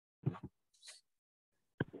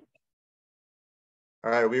All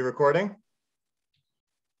right, are we recording?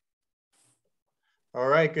 All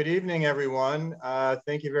right, good evening, everyone.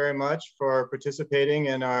 Thank you very much for participating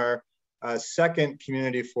in our second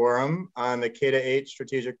community forum on the K-8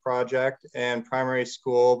 strategic project and primary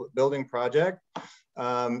school building project.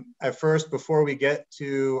 At first, before we get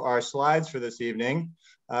to our slides for this evening,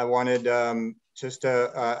 I wanted just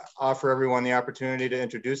to offer everyone the opportunity to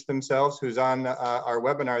introduce themselves, who's on our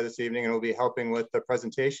webinar this evening and will be helping with the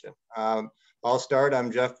presentation. I'll start.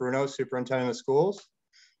 I'm Jeff Bruno, Superintendent of Schools.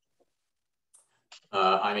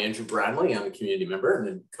 I'm Andrew Bradley. I'm a community member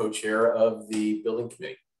and co-chair of the building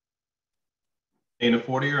committee. Dana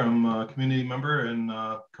Fortier, I'm a community member and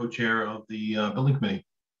co-chair of the building committee.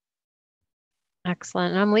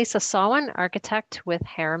 Excellent. I'm Lisa Sawin, architect with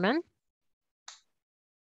Harriman.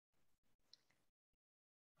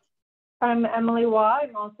 I'm Emily Waugh.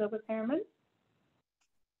 I'm also with Harriman.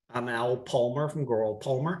 I'm Al Palmer from Goral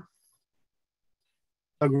Palmer.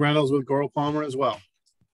 Doug Reynolds with Goral Palmer as well.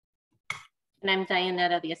 And I'm Diane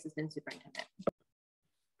Netta, the assistant superintendent.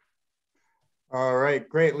 All right,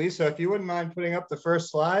 great. Lisa, if you wouldn't mind putting up the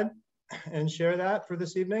first slide and share that for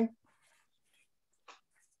this evening.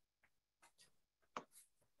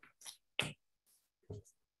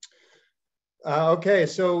 Okay,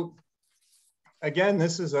 so again,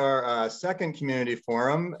 this is our second community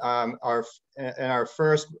forum. Our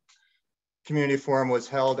first community forum was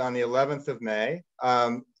held on the 11th of May.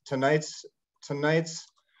 Tonight's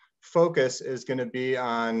focus is going to be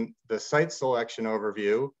on the site selection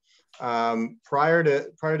overview. Prior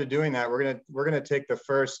to doing that, we're gonna take the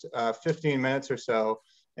first 15 minutes or so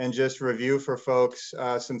and just review for folks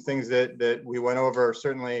some things that we went over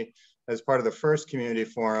certainly as part of the first community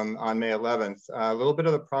forum on May 11th. A little bit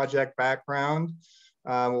of the project background.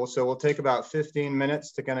 So we'll take about 15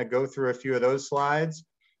 minutes to kind of go through a few of those slides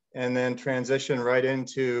and then transition right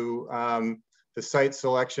into the site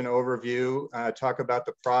selection overview, talk about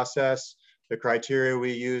the process, the criteria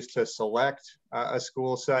we use to select a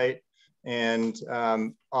school site, and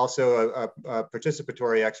also a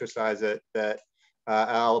participatory exercise that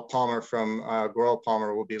Al Palmer from Goral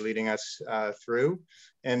Palmer will be leading us through.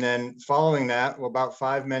 And then following that, well, about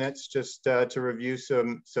 5 minutes just to review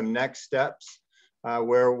some next steps,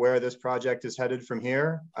 where this project is headed from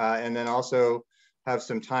here, and then also have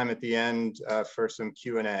some time at the end for some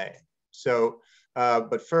Q&A. So,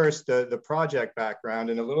 but first, the project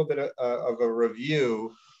background and a little bit of a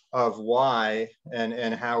review of why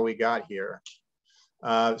and how we got here.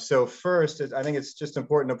 So first, I think it's just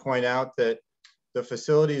important to point out that the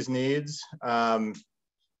facilities needs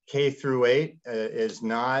K through 8 is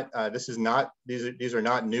not, these are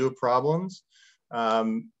not new problems.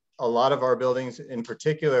 A lot of our buildings, in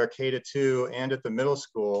particular K-2 and at the middle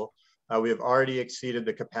school, we have already exceeded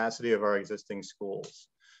the capacity of our existing schools.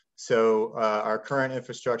 So our current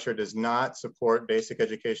infrastructure does not support basic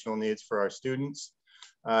educational needs for our students,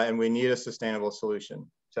 and we need a sustainable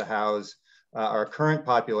solution to house our current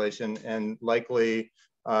population and likely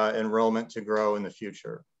enrollment to grow in the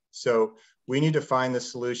future. So we need to find the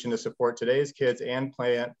solution to support today's kids and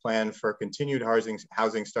plan for continued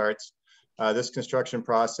housing starts. This construction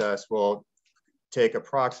process will take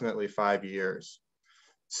approximately 5 years.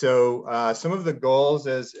 So some of the goals,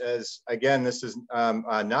 as again, this is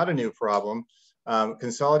not a new problem.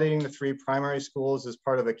 Consolidating the 3 primary schools as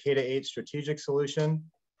part of a K-8 strategic solution.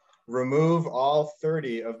 Remove all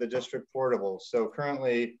 30 of the district portables. So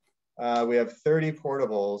currently we have 30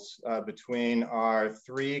 portables between our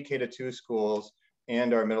 3 K-2 schools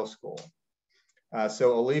and our middle school.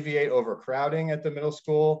 So alleviate overcrowding at the middle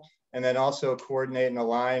school, and then also coordinate and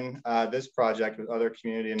align this project with other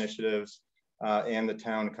community initiatives and the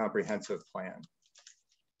town comprehensive plan.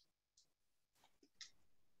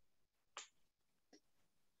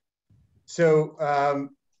 So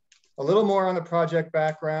a little more on the project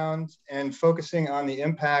background and focusing on the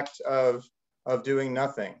impact of doing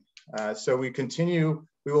nothing. So we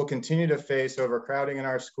will continue to face overcrowding in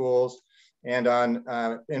our schools, and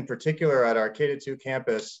in particular at our K-2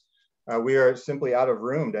 campus, we are simply out of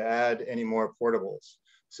room to add any more portables.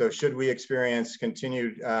 So should we experience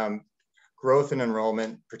continued growth in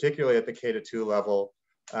enrollment, particularly at the K-2 level,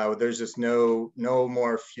 there's just no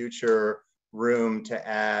more future room to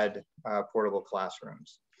add portable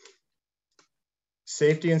classrooms.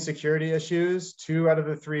 Safety and security issues. 2 out of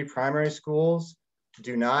the 3 primary schools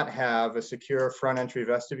do not have a secure front entry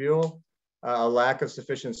vestibule. A lack of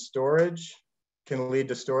sufficient storage can lead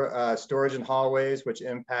to storage in hallways, which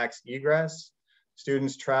impacts egress.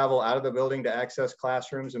 Students travel out of the building to access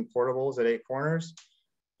classrooms and portables at 8 corners.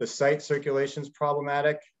 The site circulation is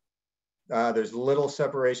problematic. There's little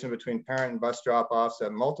separation between parent and bus drop-offs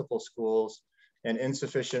at multiple schools, and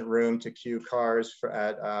insufficient room to queue cars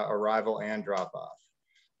at arrival and drop off.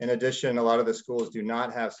 In addition, a lot of the schools do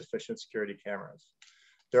not have sufficient security cameras.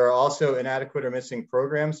 There are also inadequate or missing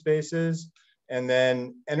program spaces, and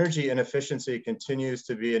then energy inefficiency continues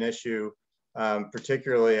to be an issue,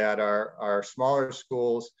 particularly at our smaller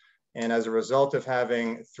schools. And as a result of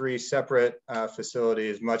having 3 separate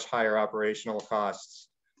facilities, much higher operational costs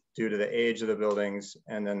due to the age of the buildings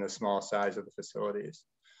and then the small size of the facilities.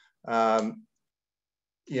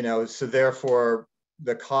 You know, so therefore,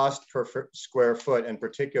 the cost per square foot in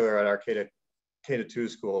particular at our K-2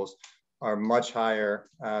 schools are much higher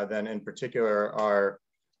than in particular our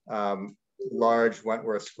large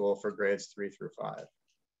Wentworth school for grades 3 through 5.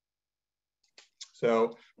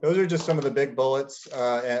 So those are just some of the big bullets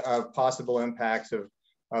of possible impacts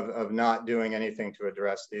of not doing anything to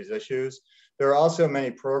address these issues. There are also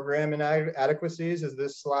many program inadequacies, as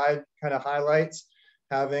this slide kind of highlights.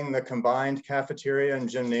 Having the combined cafeteria and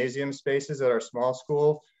gymnasium spaces at our small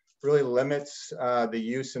school really limits the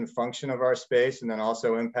use and function of our space, and then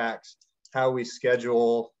also impacts how we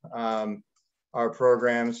schedule our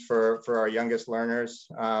programs for our youngest learners.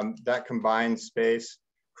 That combined space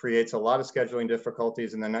creates a lot of scheduling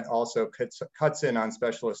difficulties, and then it also cuts in on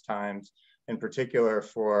specialist times, in particular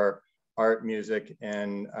for art, music,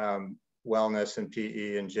 and wellness and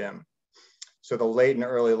PE and gym. So the late and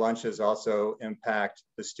early lunches also impact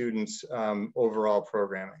the students' overall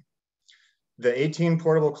programming. The 18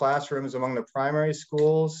 portable classrooms among the primary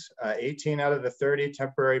schools, 18 out of the 30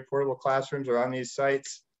 temporary portable classrooms are on these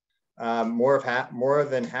sites. More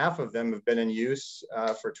than half of them have been in use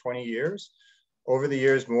for 20 years. Over the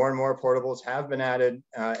years, more and more portables have been added,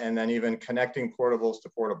 and then even connecting portables to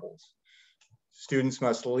portables. Students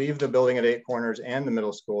must leave the building at 8 Corners and the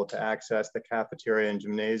middle school to access the cafeteria and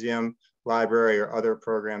gymnasium, library, or other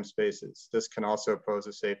program spaces. This can also pose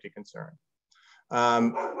a safety concern.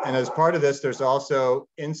 And as part of this, there's also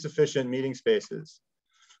insufficient meeting spaces.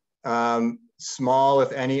 Small,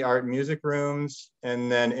 if any, art and music rooms,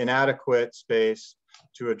 and then inadequate space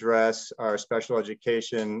to address our special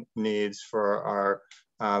education needs for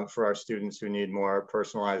our students who need more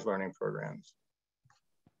personalized learning programs.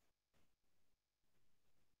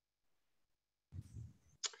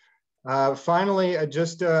 Finally,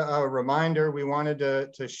 just a reminder, we wanted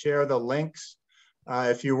to share the links.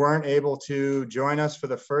 If you weren't able to join us for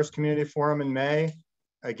the first community forum in May,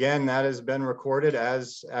 again, that has been recorded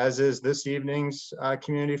as is this evening's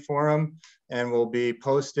community forum, and will be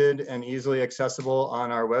posted and easily accessible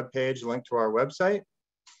on our webpage, linked to our website.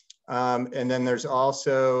 And then there's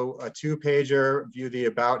also a 2-pager, view the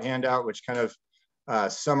about handout, which kind of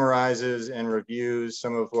summarizes and reviews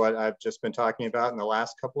some of what I've just been talking about in the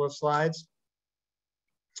last couple of slides.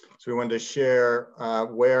 So we wanted to share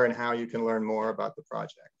where and how you can learn more about the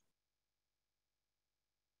project.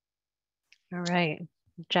 All right,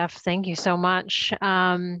 Jeff, thank you so much.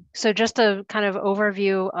 So just a kind of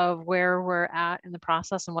overview of where we're at in the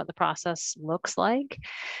process and what the process looks like.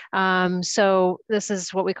 So this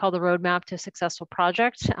is what we call the roadmap to a successful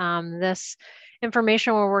project. This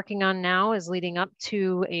information we're working on now is leading up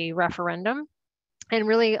to a referendum. And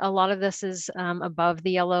really, a lot of this is above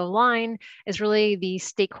the yellow line is really the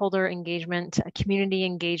stakeholder engagement, community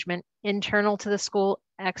engagement, internal to the school,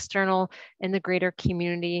 external in the greater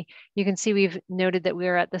community. You can see we've noted that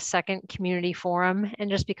we're at the second community forum. And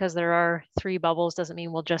just because there are 3 bubbles doesn't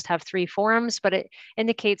mean we'll just have 3 forums, but it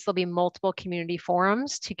indicates there'll be multiple community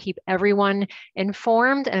forums to keep everyone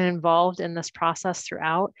informed and involved in this process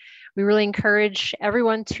throughout. We really encourage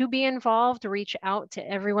everyone to be involved, reach out to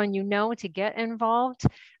everyone you know to get involved.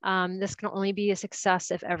 This can only be a success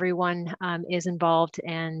if everyone is involved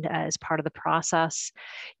and is part of the process.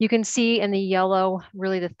 You can see in the yellow,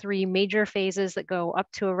 really the 3 major phases that go up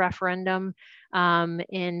to a referendum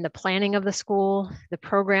in the planning of the school, the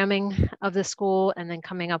programming of the school, and then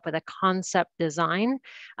coming up with a concept design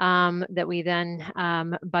that we then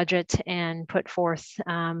budget and put forth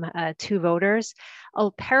to voters.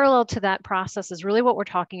 Parallel to that process is really what we're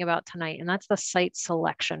talking about tonight, and that's the site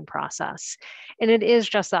selection process. And it is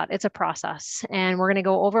just that, it's a process. And we're gonna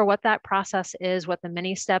go over what that process is, what the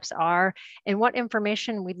many steps are, and what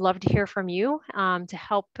information we'd love to hear from you to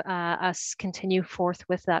help us continue forth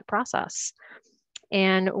with that process.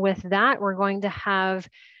 And with that, we're going to have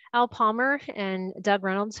Al Palmer and Doug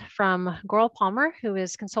Reynolds from Goral Palmer, who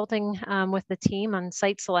is consulting with the team on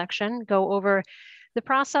site selection, go over the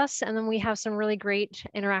process. And then we have some really great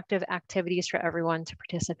interactive activities for everyone to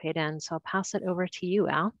participate in. So I'll pass it over to you,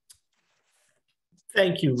 Al.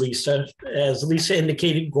 Thank you, Lisa. As Lisa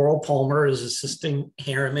indicated, Goral Palmer is assisting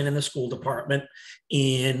Harriman in the school department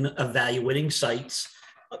in evaluating sites.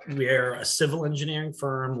 We're a civil engineering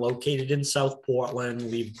firm located in South Portland.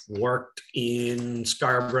 We've worked in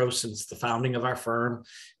Scarborough since the founding of our firm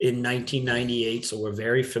in 1998. So we're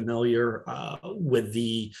very familiar with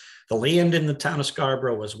the land in the town of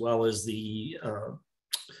Scarborough, as well as the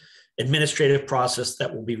administrative process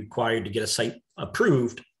that will be required to get a site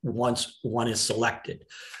approved once one is selected.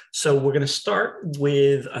 So we're going to start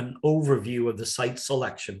with an overview of the site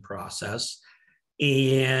selection process.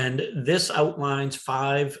 And this outlines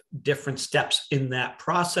 5 different steps in that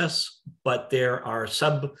process, but there are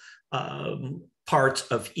sub parts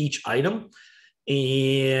of each item.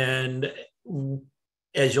 And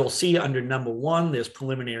as you'll see under number 1, there's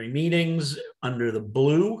preliminary meetings. Under the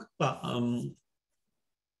blue,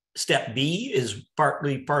 step B is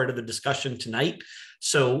partly part of the discussion tonight.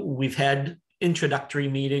 So we've had introductory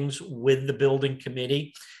meetings with the building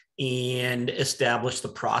committee and establish the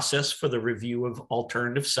process for the review of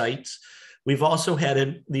alternative sites. We've also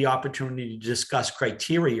had the opportunity to discuss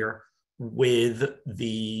criteria with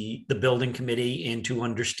the building committee and to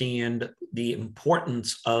understand the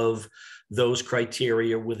importance of those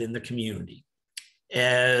criteria within the community.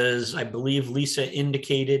 As I believe Lisa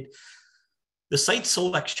indicated, the site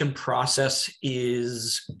selection process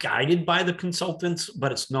is guided by the consultants,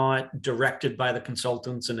 but it's not directed by the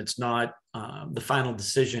consultants, and it's not, the final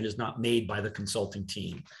decision is not made by the consulting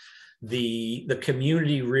team. The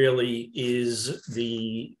community really is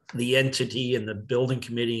the entity, and the building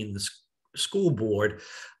committee and the school board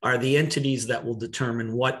are the entities that will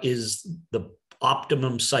determine what is the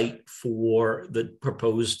optimum site for the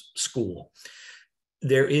proposed school.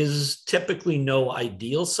 There is typically no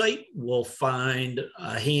ideal site. We'll find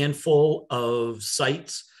a handful of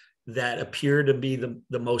sites that appear to be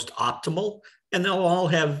the most optimal, and they'll all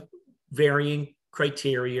have varying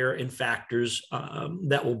criteria and factors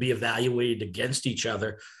that will be evaluated against each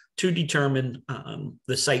other to determine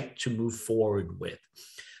the site to move forward with.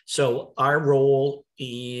 So our role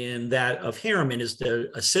in that of Harriman is to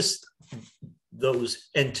assist those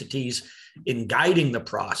entities in guiding the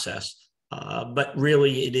process. But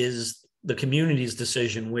really, it is the community's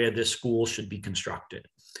decision where this school should be constructed.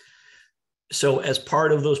 So as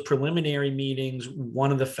part of those preliminary meetings,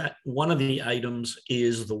 one of the items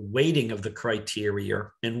is the weighting of the criteria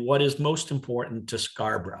and what is most important to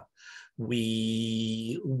Scarborough.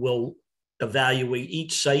 We will evaluate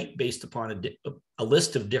each site based upon a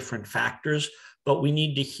list of different factors, but we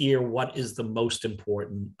need to hear what is the most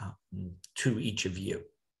important to each of you.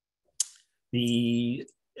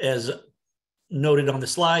 As noted on the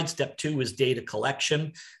slide, step 2 is data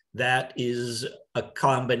collection. That is a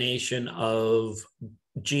combination of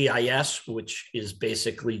GIS, which is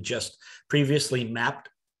basically just previously mapped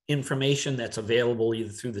information that's available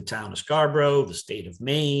either through the town of Scarborough, the state of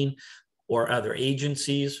Maine, or other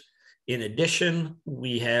agencies. In addition,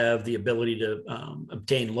 we have the ability to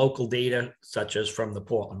obtain local data, such as from the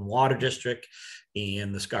Portland Water District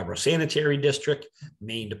and the Scarborough Sanitary District,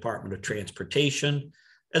 Maine Department of Transportation,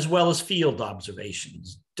 as well as field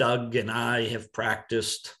observations. Doug and I have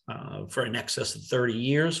practiced for in excess of 30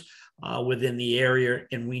 years within the area,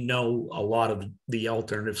 and we know a lot of the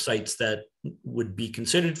alternative sites that would be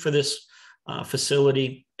considered for this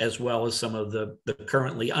facility, as well as some of the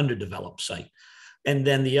currently underdeveloped site. And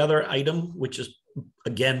then the other item, which is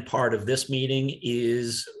again part of this meeting,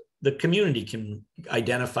 is the community can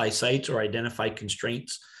identify sites or identify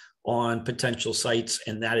constraints on potential sites,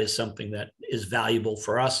 and that is something that is valuable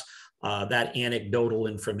for us. That anecdotal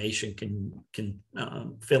information can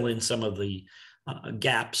fill in some of the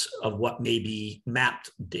gaps of what may be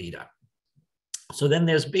mapped data. So then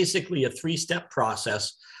there's basically a 3-step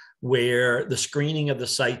process where the screening of the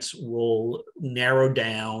sites will narrow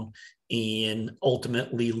down and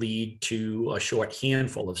ultimately lead to a short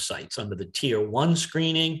handful of sites. Under the tier 1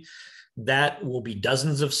 screening, that will be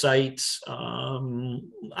dozens of sites.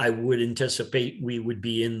 I would anticipate we would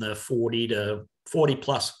be in the 40 to 40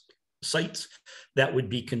 plus sites that would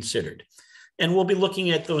be considered. And we'll be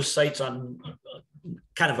looking at those sites on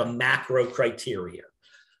kind of a macro criteria.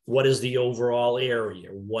 What is the overall area?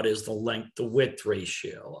 What is the length to width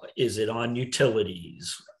ratio? Is it on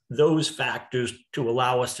utilities? Those factors to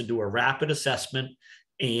allow us to do a rapid assessment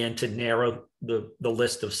and to narrow the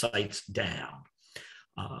list of sites down.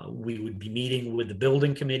 We would be meeting with the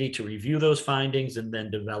building committee to review those findings and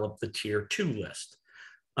then develop the tier 2 list.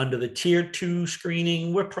 Under the tier 2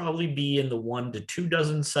 screening, we'll probably be in the 1 to 2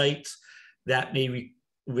 dozen sites. That may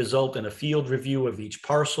result in a field review of each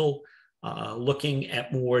parcel, looking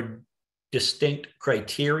at more distinct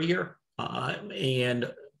criteria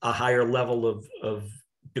and a higher level of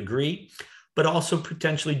degree, but also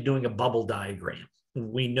potentially doing a bubble diagram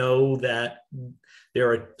we know that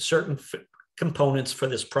there are certain components for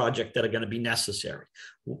this project that are going to be necessary.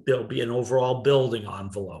 There'll be an overall building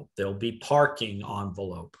envelope. There'll be parking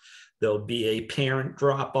envelope. There'll be a parent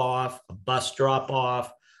drop-off, a bus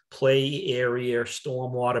drop-off, play area,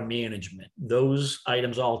 stormwater management. Those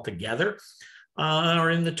items all together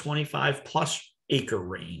are in the 25 plus acre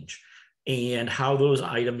range. And how those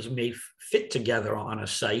items may fit together on a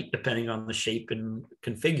site, depending on the shape and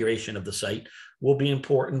configuration of the site, will be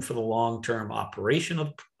important for the long-term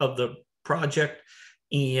operation of the project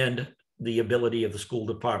and the ability of the school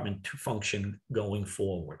department to function going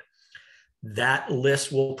forward. That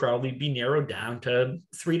list will probably be narrowed down to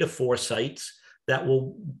 3 to 4 sites that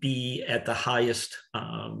will be at the highest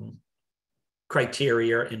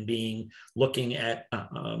criteria in looking at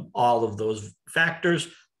all of those factors.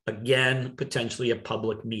 Again, potentially a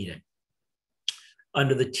public meeting.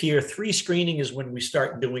 Under the tier 3 screening is when we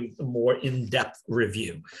start doing a more in-depth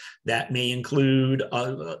review. That may include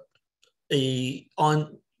a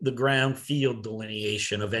on the ground field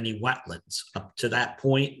delineation of any wetlands. Up to that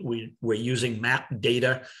point, we're using map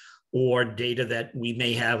data or data that we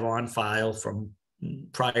may have on file from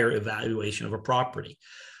prior evaluation of a property.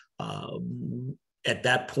 At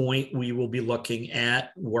that point, we will be looking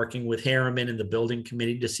at working with Harriman and the building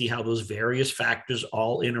committee to see how those various factors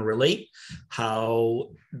all interrelate,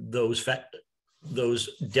 how those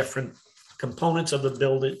different components of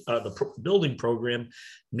the building program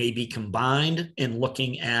may be combined, and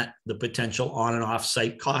looking at the potential on and off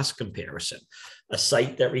site cost comparison. A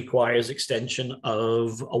site that requires extension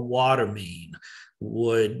of a water main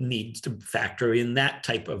would need to factor in that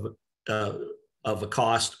type of a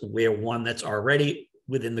cost, where one that's already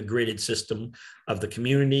within the gridded system of the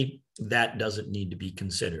community, that doesn't need to be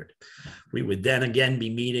considered. We would then again be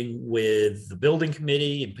meeting with the building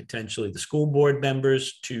committee and potentially the school board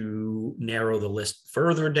members to narrow the list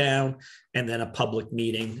further down, and then a public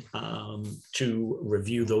meeting to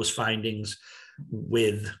review those findings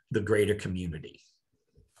with the greater community.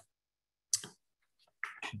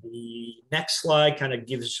 The next slide kind of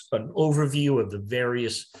gives an overview of the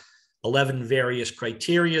 11 various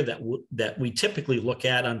criteria that we typically look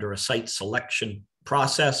at under a site selection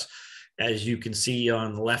process. As you can see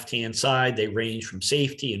on the left-hand side, they range from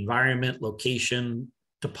safety, environment, location,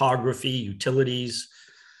 topography, utilities,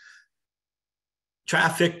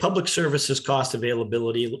 traffic, public services, cost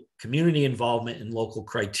availability, community involvement, and local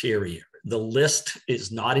criteria. The list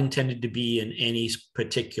is not intended to be in any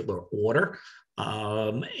particular order.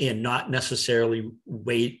 And not necessarily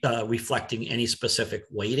reflecting any specific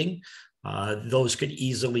weighting. Those could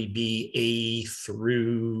easily be A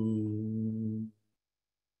through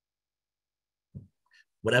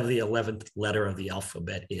whatever the 11th letter of the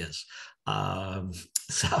alphabet is.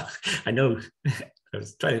 So I know I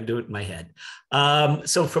was trying to do it in my head.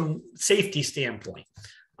 So from safety standpoint,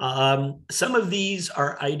 some of these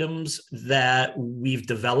are items that we've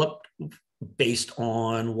developed based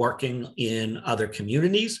on working in other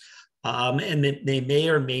communities, and they may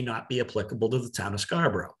or may not be applicable to the town of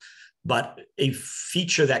Scarborough. But a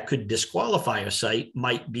feature that could disqualify a site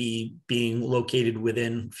might be being located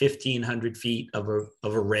within 1,500 feet of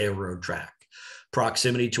a railroad track,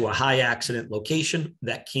 proximity to a high accident location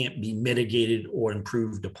that can't be mitigated or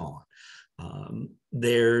improved upon.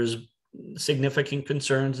 There's significant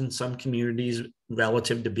concerns in some communities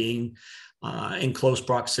relative to being in close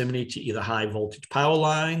proximity to either high voltage power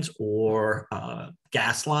lines or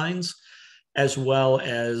gas lines, as well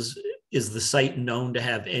as is the site known to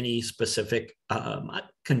have any specific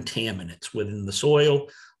contaminants within the soil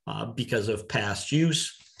because of past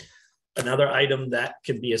use. Another item that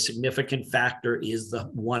can be a significant factor is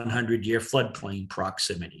the 100-year floodplain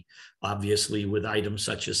proximity. Obviously, with items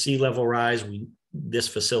such as sea level rise, this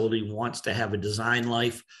facility wants to have a design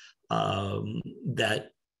life that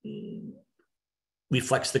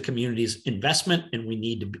reflects the community's investment, and we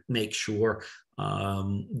need to make sure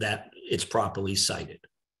that it's properly cited.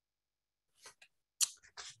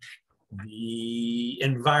 The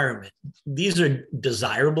environment. These are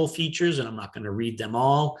desirable features, and I'm not going to read them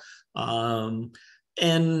all.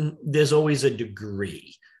 And there's always a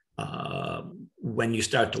degree when you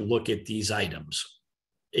start to look at these items.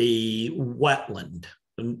 A wetland,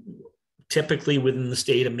 typically within the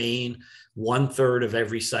state of Maine, 1/3 of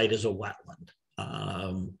every site is a wetland.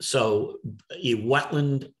 So a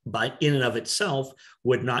wetland in and of itself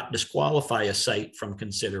would not disqualify a site from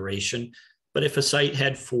consideration. But if a site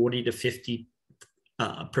had 40 to 50%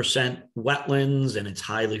 wetlands and it's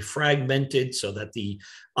highly fragmented so that the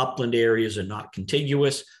upland areas are not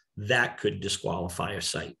contiguous, that could disqualify a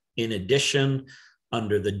site. In addition,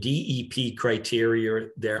 under the DEP criteria,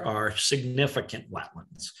 there are significant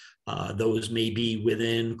wetlands. Those may be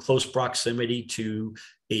within close proximity to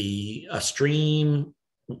a stream,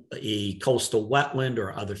 a coastal wetland,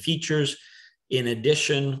 or other features. In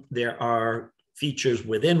addition, there are features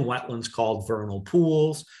within wetlands called vernal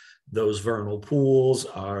pools. Those vernal pools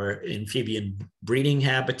are amphibian breeding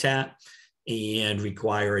habitat and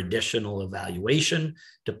require additional evaluation.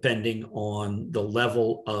 Depending on the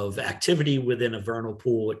level of activity within a vernal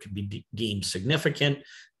pool, it can be deemed significant,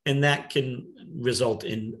 and that can result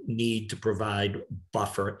in need to provide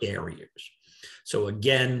buffer areas. So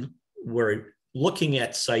again, we're looking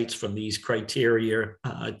at sites from these criteria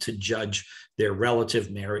to judge their relative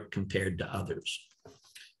merit compared to others.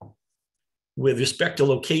 With respect to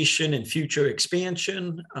location and future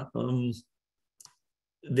expansion,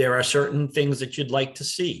 there are certain things that you'd like to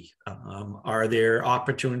see. Are there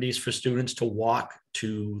opportunities for students to walk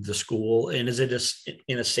to the school? And is it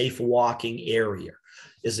in a safe walking area?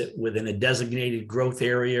 Is it within a designated growth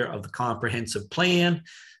area of the comprehensive plan?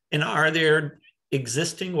 And are there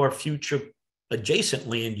existing or future adjacent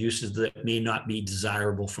land uses that may not be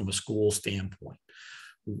desirable from a school standpoint?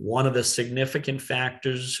 One of the significant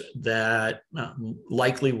factors that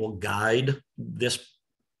likely will guide this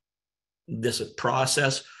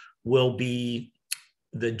process will be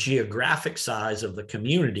the geographic size of the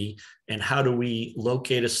community and how do we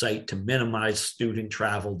locate a site to minimize student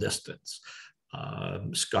travel distance.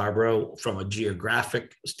 Scarborough, from a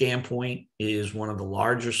geographic standpoint, is one of the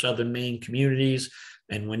larger southern Maine communities.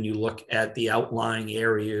 And when you look at the outlying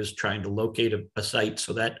areas, trying to locate a site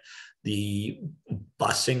so that the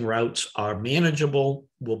busing routes are manageable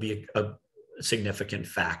will be a significant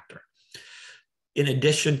factor. In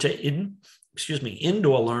addition to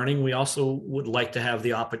indoor learning, we also would like to have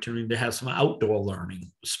the opportunity to have some outdoor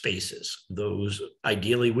learning spaces. Those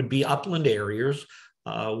ideally would be upland areas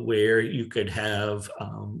where you could have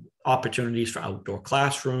opportunities for outdoor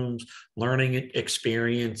classrooms, learning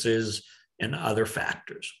experiences, and other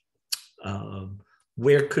factors.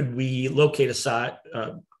 Where could we locate a site?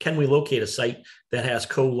 Can we locate a site that has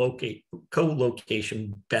co-location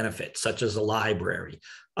benefits, such as a library,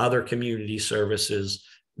 other community services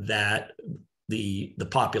that the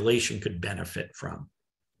population could benefit from?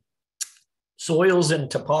 Soils and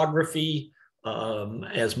topography,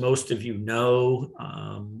 as most of you know,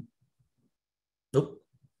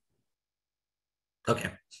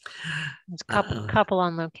 okay. There's a couple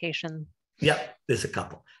on location. Yep, there's a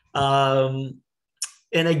couple.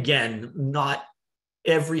 And again, not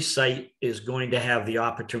every site is going to have the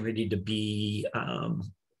opportunity to be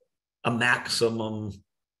a maximum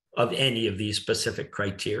of any of these specific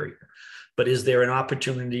criteria. But is there an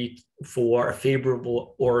opportunity for a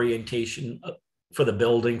favorable orientation for the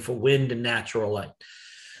building for wind and natural light?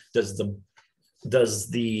 Does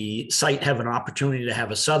the site have an opportunity to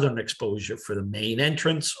have a southern exposure for the main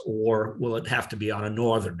entrance, or will it have to be on a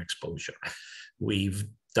northern exposure? We've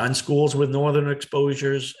done schools with northern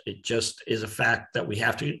exposures. It just is a fact that we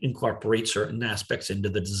have to incorporate certain aspects into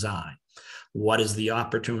the design. What is the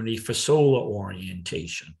opportunity for solar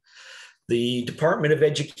orientation? The Department of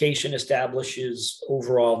Education establishes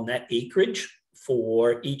overall net acreage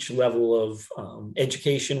for each level of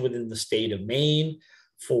education within the state of Maine.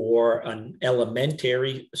 For an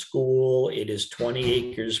elementary school, it is 20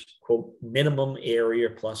 acres, quote, minimum area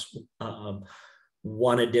plus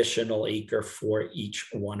one additional acre for each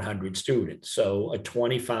 100 students. So a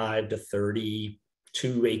 25 to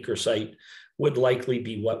 32 acre site would likely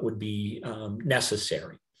be what would be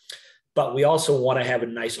necessary. But we also want to have a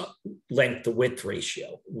nice length to width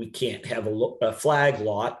ratio. We can't have a flag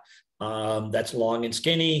lot that's long and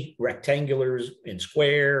skinny. Rectangulars and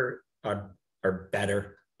square are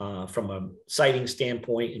better from a siting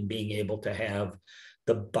standpoint, and being able to have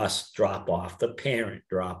the bus drop off, the parent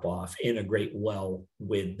drop off, integrate well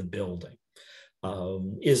with the building.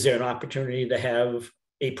 Is there an opportunity to have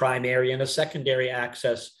a primary and a secondary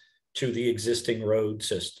access to the existing road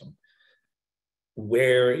system?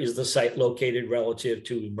 Where is the site located relative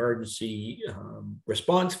to emergency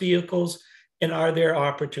response vehicles? And are there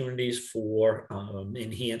opportunities for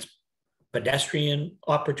enhanced pedestrian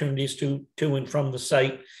opportunities to and from the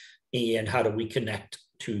site? And how do we connect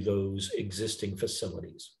to those existing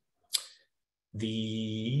facilities?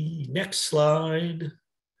 The next slide.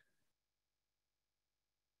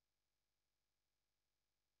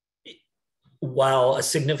 While a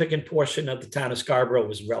significant portion of the town of Scarborough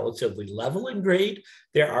was relatively level in grade,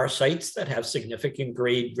 there are sites that have significant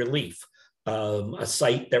grade relief. A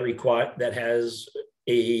site that has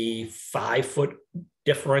a 5-foot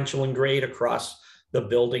differential in grade across the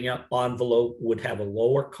building envelope would have a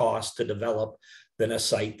lower cost to develop than a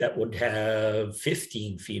site that would have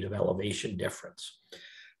 15 feet of elevation difference?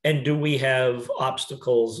 And do we have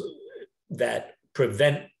obstacles that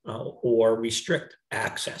prevent or restrict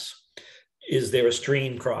access? Is there a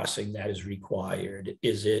stream crossing that is required?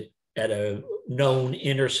 Is it at a known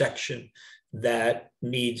intersection that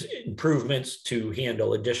needs improvements to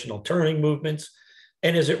handle additional turning movements?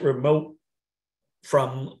 And is it remote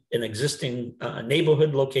from an existing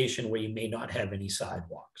neighborhood location where you may not have any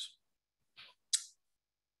sidewalks?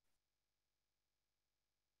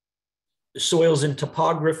 Soils and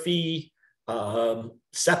topography,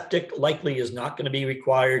 septic likely is not going to be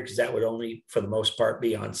required because that would only, for the most part,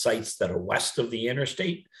 be on sites that are west of the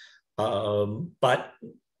interstate. But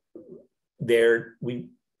we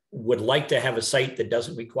would like to have a site that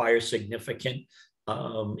doesn't require significant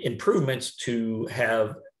improvements to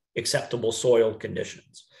have acceptable soil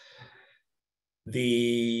conditions.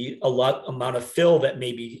 The amount of fill that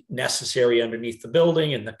may be necessary underneath the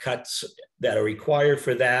building and the cuts that are required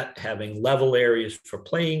for that, having level areas for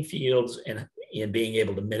playing fields and being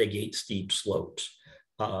able to mitigate steep slopes.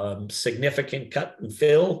 Significant cut and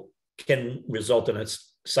fill can result in a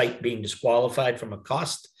site being disqualified from a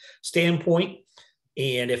cost standpoint.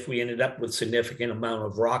 And if we ended up with significant amount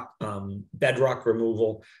of rock, bedrock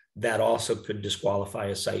removal, that also could disqualify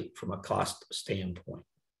a site from a cost standpoint.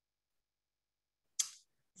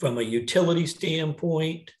 From a utility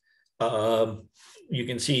standpoint, you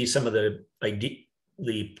can see some of the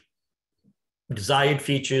desired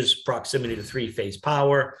features: proximity to three-phase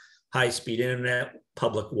power, high-speed internet,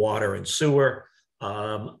 public water and sewer.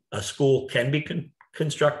 A school can be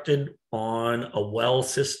constructed on a well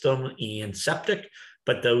system and septic,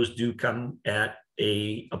 but those do come at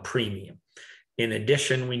a premium. In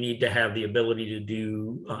addition, we need to have the ability to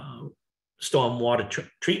do stormwater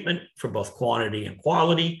treatment for both quantity and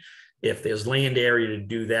quality. If there's land area to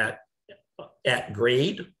do that at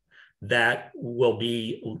grade, that will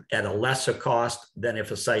be at a lesser cost than if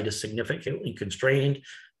a site is significantly constrained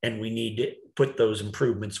and we need to put those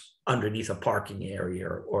improvements underneath a parking area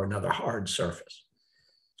or another hard surface.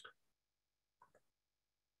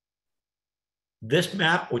 This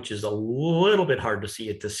map, which is a little bit hard to see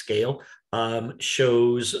at this scale,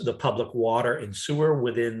 shows the public water and sewer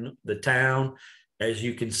within the town. As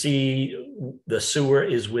you can see, the sewer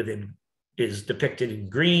is depicted in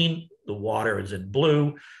green, the water is in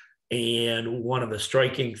blue. And one of the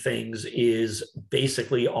striking things is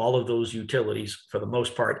basically all of those utilities, for the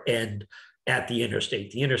most part, end at the interstate.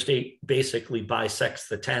 The interstate basically bisects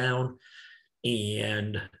the town,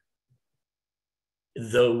 and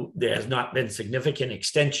though there has not been significant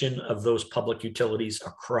extension of those public utilities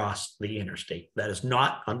across the interstate. That is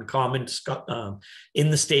not uncommon in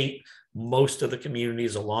the state. Most of the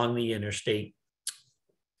communities along the interstate,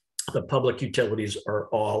 the public utilities are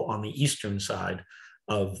all on the eastern side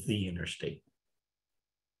of the interstate.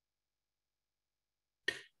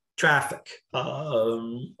 Traffic.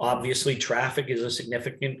 Obviously, traffic is a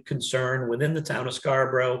significant concern within the town of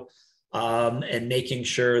Scarborough. And making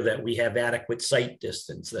sure that we have adequate site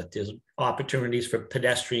distance, that there's opportunities for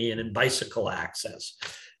pedestrian and bicycle access.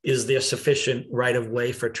 Is there sufficient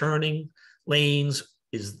right-of-way for turning lanes?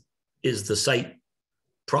 Is the site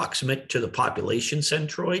proximate to the population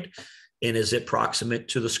centroid? And is it proximate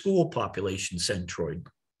to the school population centroid?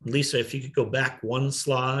 Lisa, if you could go back one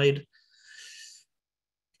slide.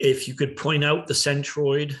 If you could point out the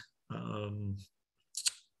centroid.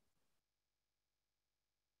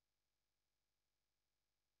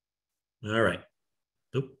 All right.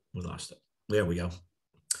 Oop, we lost it. There we go.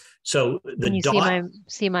 So the Can you dot,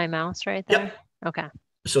 see my mouse right there? Yep. Okay.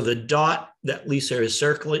 So the dot that Lisa is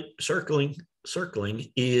circling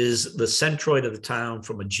is the centroid of the town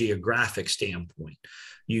from a geographic standpoint.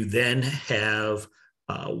 You then have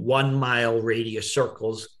 1 mile radius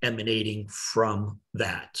circles emanating from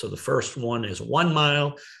that. So the first one is 1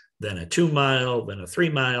 mile, then a 2 mile, then a 3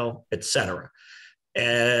 mile, etc.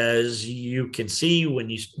 As you can see, when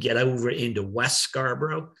you get over into West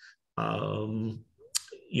Scarborough,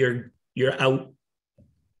 you're out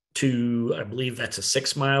to, I believe that's a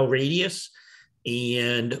 6 mile radius.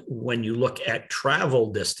 And when you look at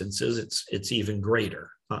travel distances, it's even greater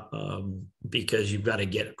because you've got to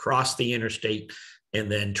get across the interstate and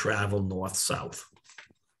then travel north-south.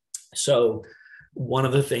 So one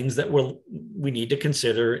of the things that we need to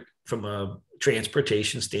consider from a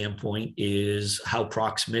transportation standpoint is how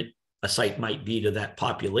proximate a site might be to that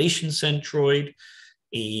population centroid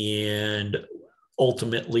and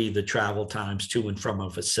ultimately the travel times to and from a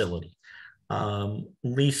facility.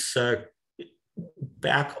 Lisa,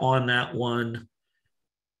 back on that one,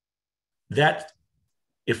 that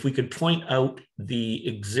if we could point out the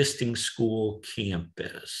existing school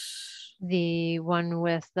campus. The one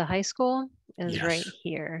with the high school is Yes. right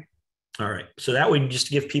here. All right, so that would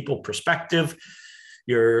just give people perspective.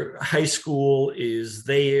 Your high school is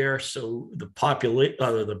there, so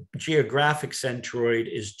the geographic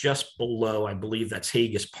centroid is just below, I believe that's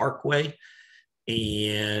Haggis Parkway,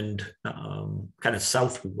 and kind of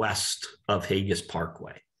southwest of Haggis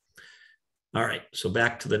Parkway. All right, so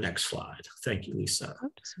back to the next slide. Thank you, Lisa.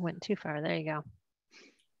 Oops, went too far. There you go.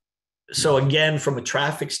 So again, from a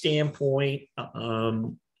traffic standpoint,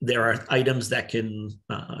 there are items that can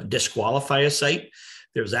disqualify a site.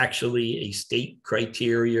 There's actually a state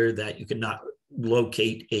criteria that you cannot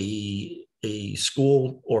locate a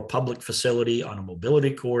school or public facility on a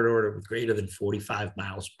mobility corridor with greater than 45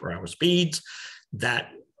 miles per hour speeds.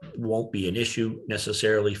 That won't be an issue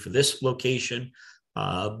necessarily for this location.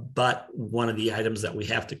 But one of the items that we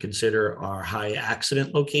have to consider are high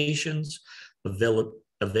accident locations,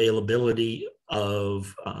 availability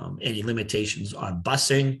of any limitations on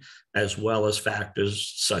busing, as well as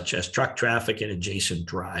factors such as truck traffic and adjacent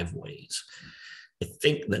driveways. I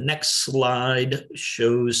think the next slide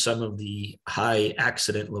shows some of the high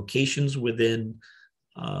accident locations within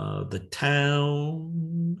the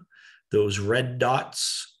town. Those red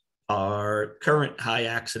dots are current high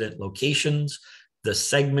accident locations. The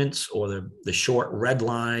segments or the short red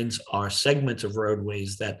lines are segments of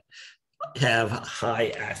roadways that have high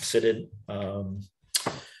accident,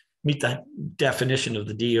 meet the definition of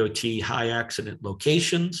the DOT high accident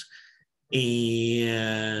locations,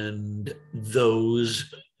 and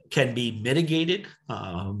those can be mitigated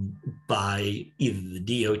by either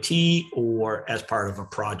the DOT or as part of a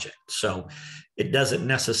project. So it doesn't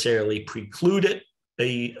necessarily preclude it,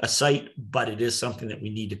 a site, but it is something that we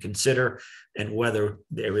need to consider, and whether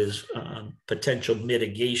there is potential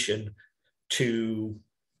mitigation to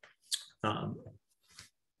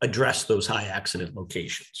address those high accident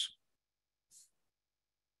locations.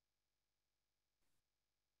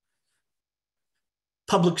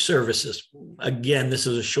 Public services. Again, this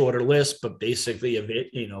is a shorter list, but basically,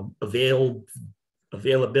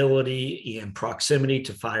 availability and proximity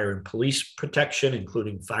to fire and police protection,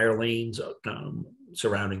 including fire lanes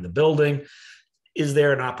surrounding the building. Is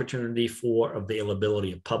there an opportunity for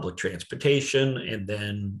availability of public transportation? And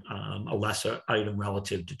then a lesser item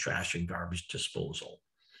relative to trash and garbage disposal.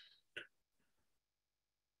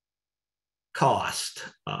 Cost.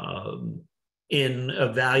 In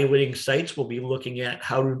evaluating sites, we'll be looking at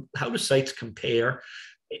how do sites compare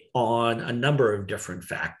on a number of different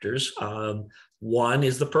factors. One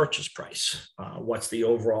is the purchase price. What's the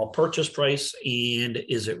overall purchase price, and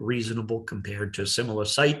is it reasonable compared to similar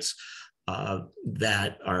sites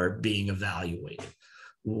that are being evaluated?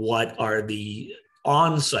 What are the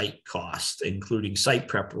on-site costs, including site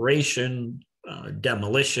preparation,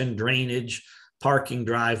 demolition, drainage, parking,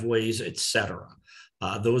 driveways, etc.?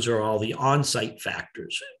 Those are all the on-site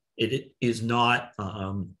factors. It is not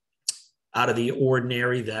out of the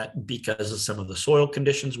ordinary that because of some of the soil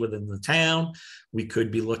conditions within the town, we could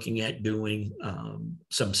be looking at doing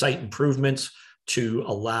some site improvements to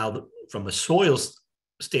allow, from a soil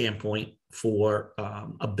standpoint, for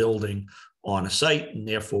a building on a site, and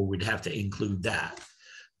therefore we'd have to include that.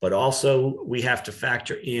 But also we have to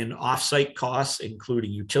factor in off-site costs,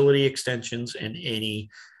 including utility extensions and any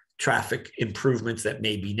traffic improvements that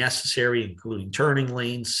may be necessary, including turning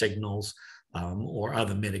lanes, signals, or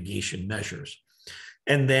other mitigation measures.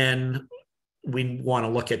 And then we want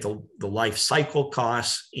to look at the life cycle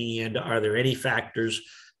costs, and are there any factors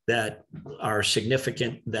that are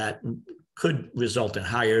significant that could result in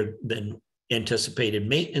higher than anticipated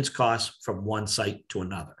maintenance costs from one site to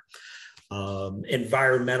another.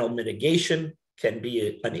 Environmental mitigation can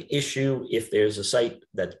be an issue if there's a site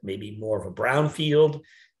that's maybe more of a brownfield,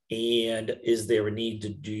 and is there a need to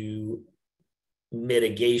do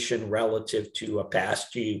mitigation relative to a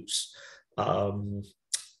past use.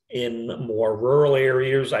 In more rural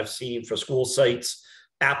areas, I've seen for school sites,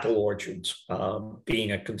 apple orchards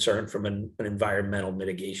being a concern from an environmental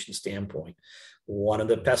mitigation standpoint. One of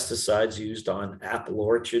the pesticides used on apple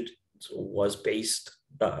orchards was based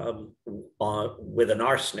with an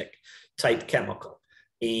arsenic type chemical,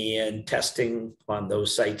 and testing on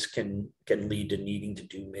those sites can lead to needing to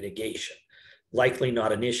do mitigation. Likely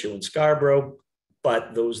not an issue in Scarborough,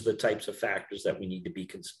 but those are the types of factors that we need to be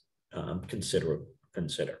consider.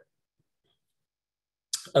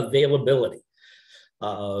 Availability.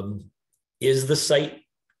 Is the site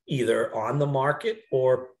either on the market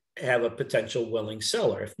or have a potential willing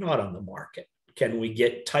seller? If not on the market, can we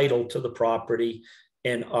get title to the property?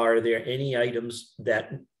 And are there any items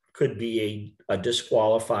that could be a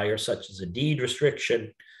disqualifier such as a deed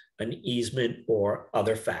restriction, an easement, or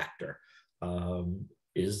other factor.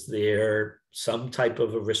 Is there some type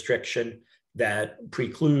of a restriction that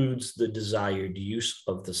precludes the desired use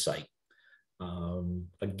of the site?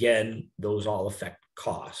 Again, those all affect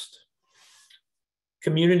cost.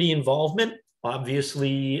 Community involvement,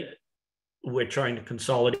 obviously, we're trying to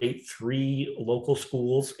consolidate 3 local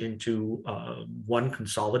schools into one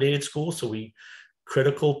consolidated school. So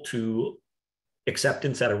critical to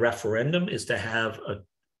acceptance at a referendum is to have a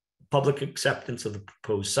public acceptance of the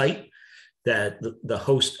proposed site, that the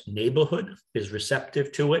host neighborhood is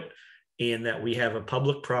receptive to it, and that we have a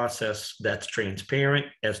public process that's transparent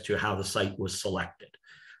as to how the site was selected.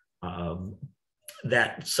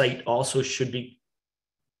 That site also should be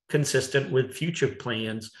consistent with future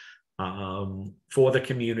plans for the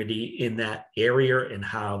community in that area, and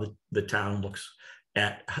how the town looks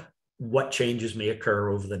at what changes may occur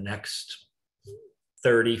over the next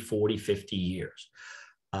 30, 40, 50 years.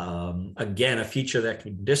 Again, a feature that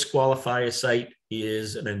can disqualify a site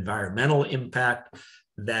is an environmental impact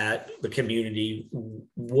that the community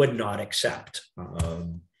would not accept.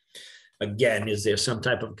 Again, is there some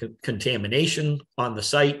type of contamination on the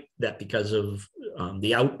site that, because of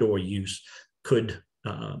the outdoor use, could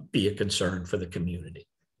be a concern for the community?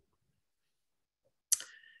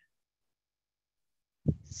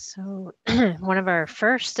 So one of our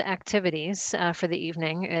first activities for the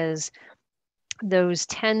evening is those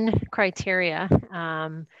 10 criteria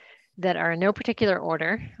that are in no particular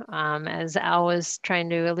order. As Al was trying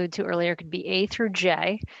to allude to earlier, could be A through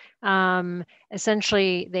J.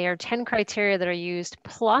 Essentially, they are 10 criteria that are used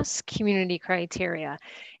plus community criteria.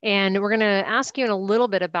 And we're going to ask you in a little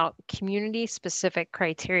bit about community specific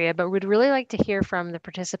criteria, but we'd really like to hear from the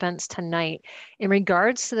participants tonight in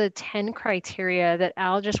regards to the 10 criteria that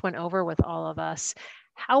Al just went over with all of us.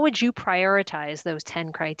 How would you prioritize those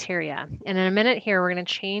 10 criteria? And in a minute here, we're going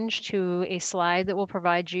to change to a slide that will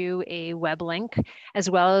provide you a web link, as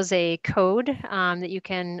well as a code that you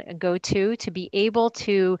can go to be able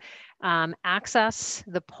to access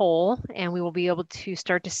the poll, and we will be able to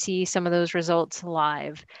start to see some of those results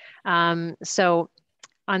live. So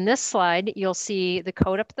on this slide, you'll see the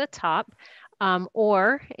code up at the top.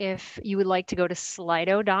 Or if you would like to go to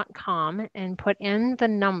slido.com and put in the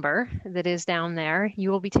number that is down there,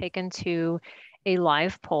 you will be taken to a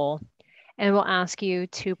live poll, and we'll ask you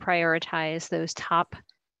to prioritize those to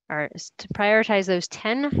prioritize those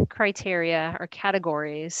 10 criteria or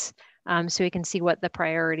categories, so we can see what the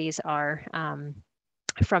priorities are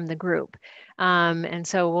from the group. And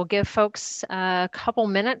so we'll give folks a couple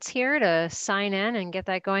minutes here to sign in and get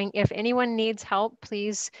that going. If anyone needs help,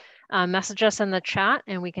 please message us in the chat,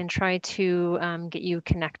 and we can try to get you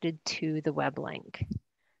connected to the web link.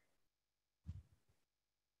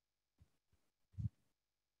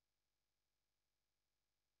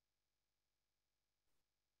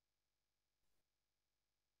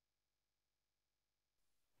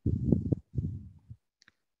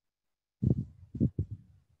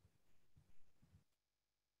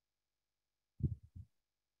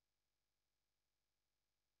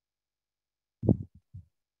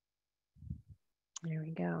 There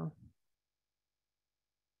we go.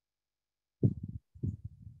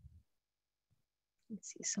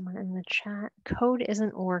 Let's see, someone in the chat. Code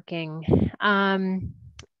isn't working.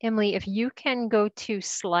 Emily, if you can go to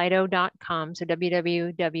slido.com, so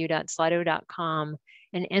www.slido.com,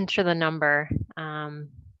 and enter the number,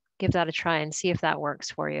 give that a try and see if that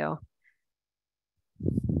works for you.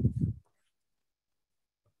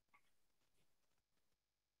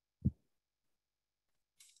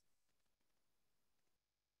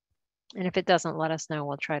 And if it doesn't, let us know.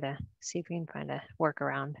 We'll try to see if we can find a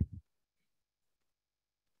workaround.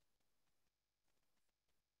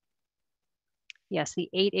 Yes, the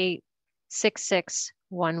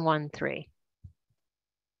 8866113.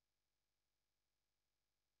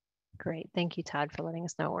 Great. Thank you, Todd, for letting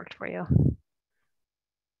us know it worked for you.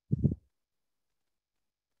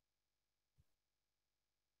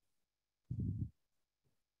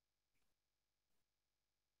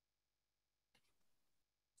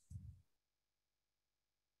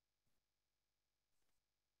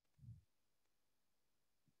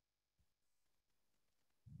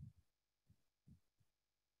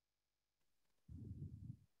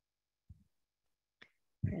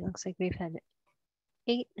 It looks like we've had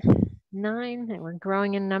 8, 9, and we're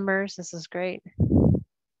growing in numbers. This is great.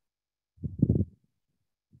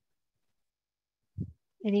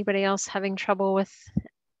 Anybody else having trouble with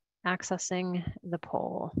accessing the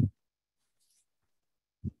poll?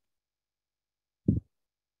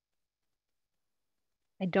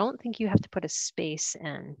 I don't think you have to put a space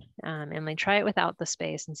in. Emily, try it without the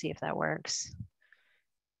space and see if that works.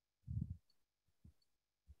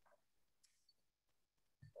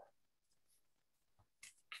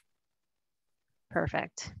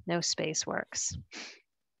 Perfect. No space works.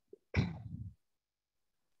 All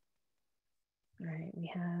right,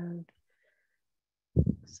 we have,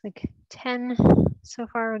 it's like 10 so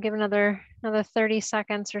far. We'll give another 30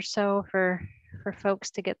 seconds or so for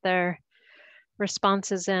folks to get their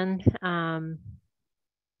responses in. But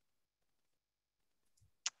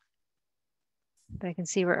I can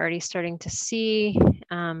see we're already starting to see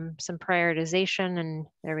some prioritization, and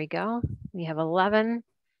there we go. We have 11.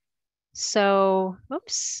 So,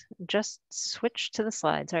 oops, just switched to the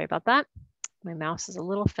slide. Sorry about that. My mouse is a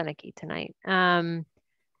little finicky tonight.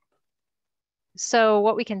 So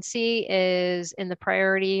what we can see is in the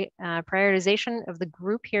prioritization of the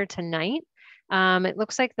group here tonight, it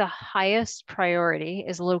looks like the highest priority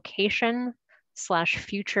is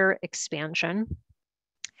location/future expansion.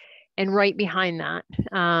 And right behind that,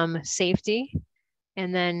 safety.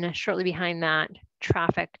 And then shortly behind that,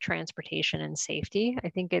 traffic, transportation, and safety. I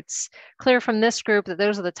think it's clear from this group that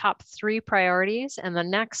those are the top 3 priorities, and the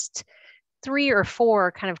next 3 or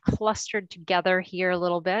 4 kind of clustered together here a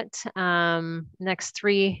little bit. Next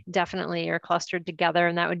 3 definitely are clustered together,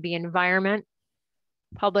 and that would be environment,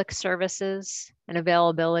 public services, and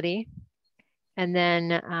availability. And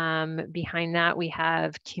then behind that, we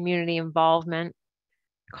have community involvement,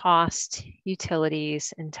 cost,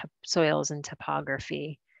 utilities, and soils and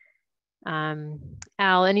topography.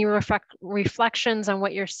 Al, any reflections on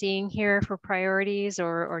what you're seeing here for priorities,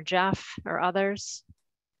 or Jeff or others?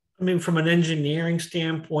 I mean, from an engineering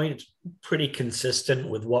standpoint, it's pretty consistent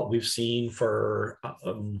with what we've seen for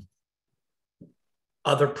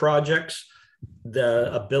other projects.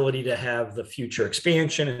 The ability to have the future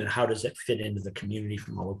expansion and how does it fit into the community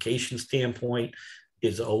from a location standpoint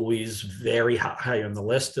is always very high on the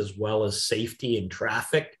list, as well as safety and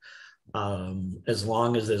traffic. As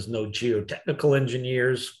long as there's no geotechnical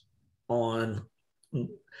engineers in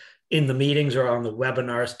the meetings or on the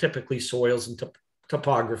webinars, typically soils and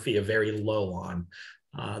topography are very low on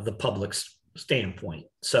the public standpoint.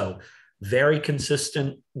 So very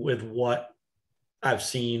consistent with what I've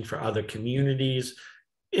seen for other communities.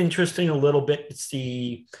 Interesting a little bit to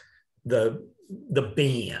see the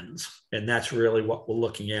bands, and that's really what we're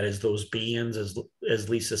looking at, is those bands. As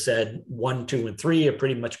Lisa said, 1, 2, and 3 are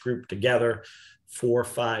pretty much grouped together. 4,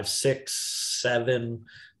 5, 6, 7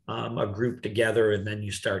 are grouped together, and then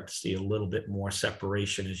you start to see a little bit more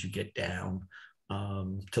separation as you get down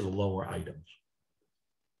to the lower items.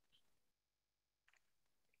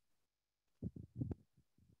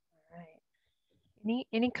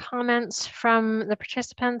 Any comments from the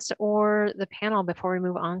participants or the panel before we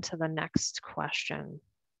move on to the next question?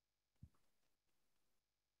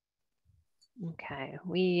 Okay,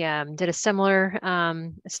 we did a similar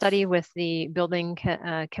study with the building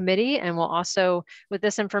committee, and we'll also, with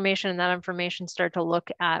this information and that information, start to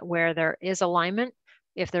look at where there is alignment.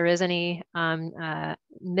 If there is any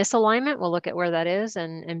misalignment, we'll look at where that is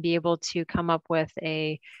and be able to come up with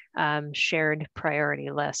a shared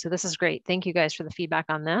priority list. So this is great. Thank you guys for the feedback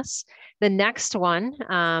on this. The next one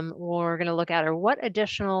we're going to look at are what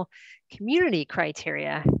additional community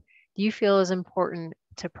criteria do you feel is important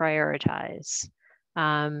to prioritize?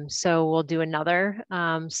 So we'll do another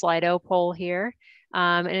Slido poll here.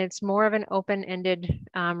 And it's more of an open-ended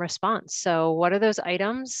response. So what are those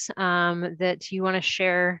items that you want to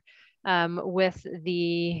share with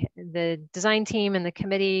the design team and the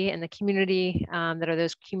committee and the community that are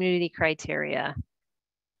those community criteria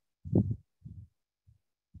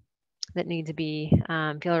that need to be,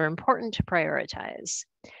 feel are important to prioritize?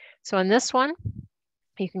 So on this one,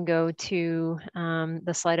 you can go to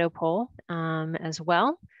the Slido poll as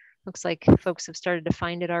well. Looks like folks have started to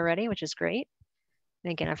find it already, which is great.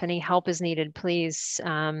 And again, if any help is needed, please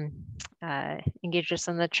engage us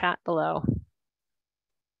in the chat below.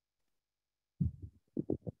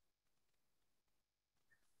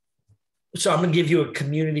 So I'm going to give you a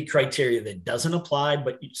community criteria that doesn't apply,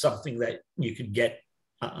 but something that you could get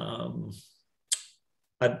a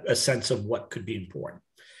sense of what could be important.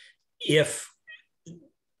 If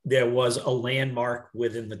there was a landmark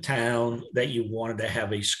within the town that you wanted to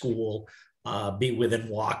have a school be within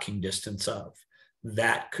walking distance of,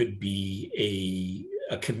 that could be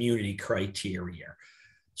a community criteria.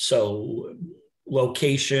 So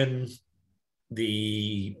location,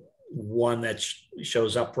 the one that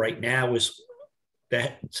shows up right now is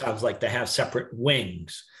that sounds like they have separate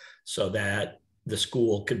wings so that the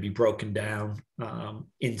school could be broken down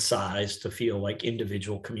in size to feel like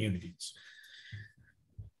individual communities.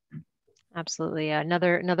 Absolutely. Yeah.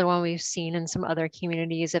 Another one we've seen in some other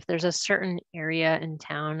communities, if there's a certain area in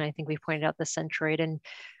town, I think we've pointed out the centroid and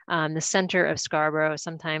the center of Scarborough,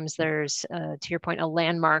 sometimes there's, to your point, a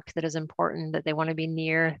landmark that is important that they want to be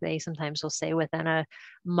near. They sometimes will say within a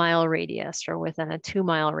mile radius or within a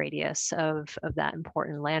 2-mile radius of that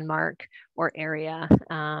important landmark or area.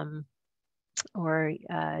 Or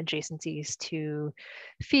adjacencies to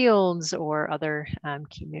fields or other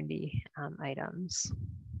community items.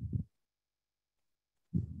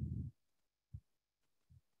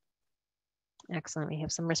 Excellent. We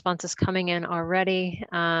have some responses coming in already.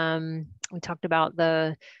 We talked about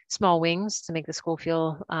the small wings to make the school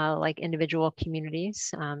feel like individual communities.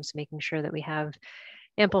 So making sure that we have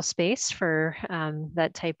ample space for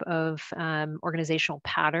that type of organizational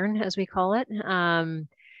pattern, as we call it.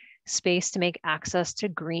 Space to make access to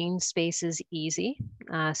green spaces easy.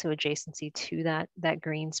 So adjacency to that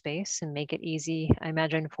green space and make it easy, I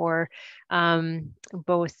imagine, for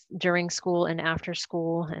both during school and after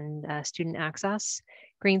school and student access.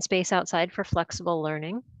 Green space outside for flexible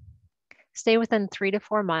learning. Stay within 3 to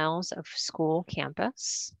 4 miles of school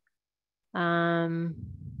campus.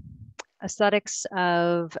 Aesthetics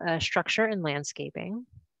of structure and landscaping.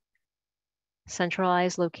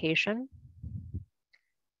 Centralized location.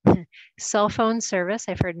 Cell phone service.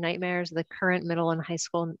 I've heard nightmares of the current middle and high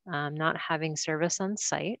school not having service on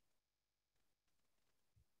site.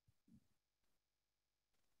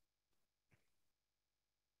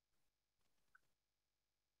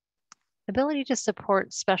 Ability to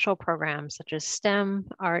support special programs such as STEM,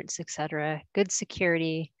 arts, etc. Good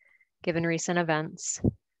security, given recent events.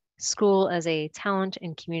 School as a talent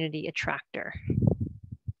and community attractor.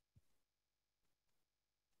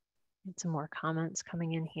 Get some more comments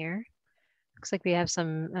coming in here. Looks like we have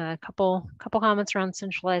some couple comments around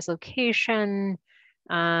centralized location,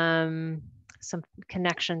 some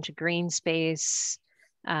connection to green space,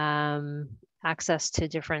 access to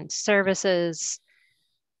different services.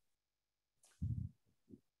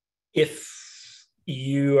 If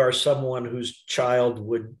you are someone whose child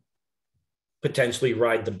would potentially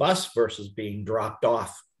ride the bus versus being dropped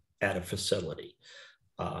off at a facility,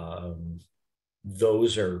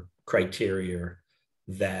 those are criteria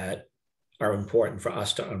that are important for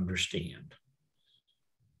us to understand.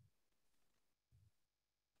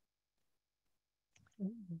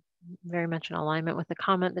 Very much in alignment with the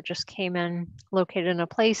comment that just came in. Located in a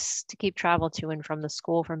place to keep travel to and from the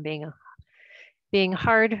school from being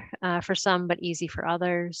hard for some, but easy for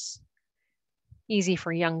others. Easy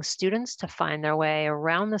for young students to find their way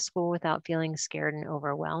around the school without feeling scared and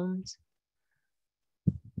overwhelmed.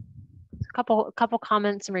 A couple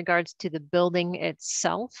comments in regards to the building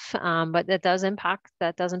itself, but that does impact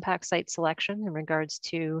site selection in regards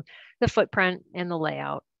to the footprint and the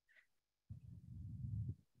layout.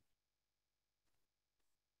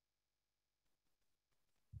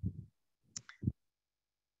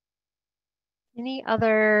 Any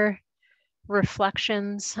other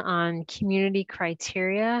reflections on community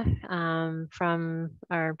criteria from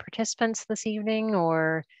our participants this evening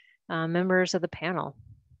or members of the panel?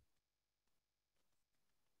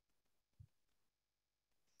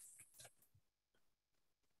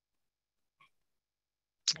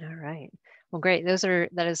 All right. Well, great.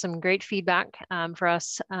 That is some great feedback for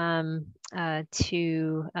us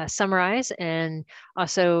to summarize and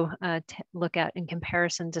also look at in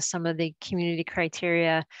comparison to some of the community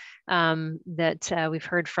criteria that we've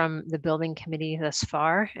heard from the building committee thus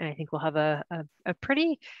far. And I think we'll have a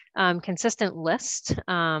pretty consistent list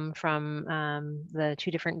from the 2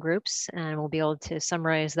 different groups, and we'll be able to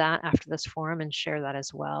summarize that after this forum and share that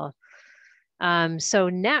as well. So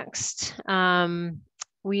next,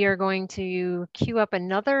 we are going to queue up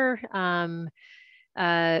another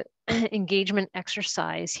engagement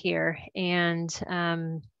exercise here. And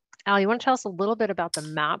Al, you want to tell us a little bit about the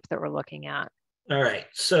map that we're looking at? All right.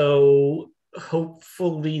 So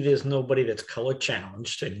hopefully there's nobody that's color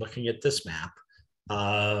challenged in looking at this map.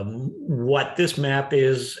 What this map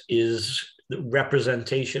is the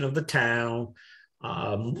representation of the town.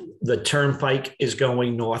 The turnpike is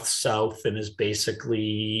going north-south and is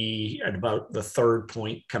basically at about the 3rd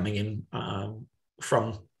point coming in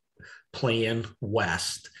from Plan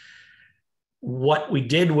West. What we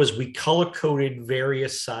did was we color-coded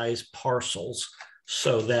various size parcels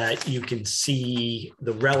so that you can see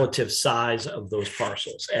the relative size of those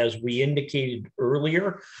parcels. As we indicated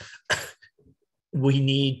earlier, we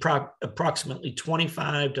need approximately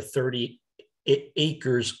 25 to 30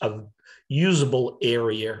 acres of usable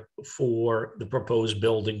area for the proposed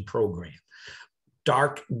building program.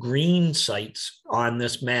 Dark green sites on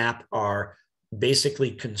this map are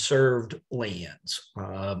basically conserved lands.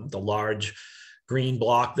 The large green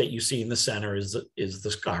block that you see in the center is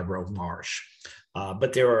the Scarborough Marsh.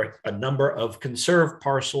 But there are a number of conserved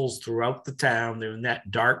parcels throughout the town. They're in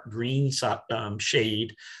that dark green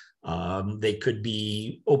shade. They could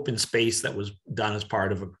be open space that was done as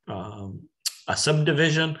part of a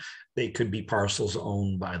subdivision. They could be parcels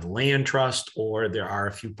owned by the land trust, or there are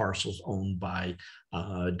a few parcels owned by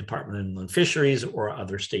Department of Inland Fisheries or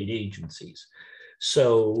other state agencies.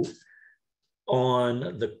 So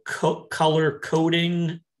on the color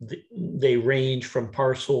coding, they range from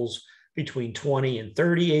parcels between 20 and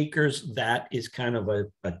 30 acres. That is kind of a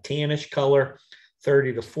tannish color.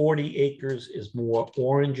 30 to 40 acres is more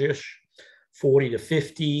orangish. 40 to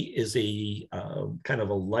 50 is a kind of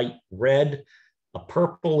a light red. A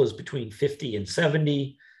purple is between 50 and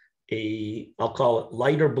 70. I'll call it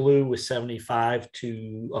lighter blue is 75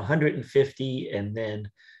 to 150. And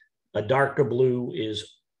then a darker blue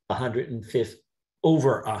is 150,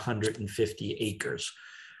 over 150 acres.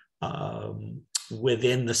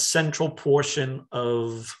 Within the central portion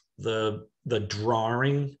of the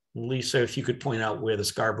drawing, Lisa, if you could point out where the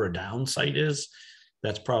Scarborough Downs site is,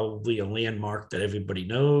 that's probably a landmark that everybody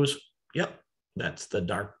knows. Yep, that's the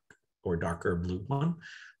dark or darker blue one.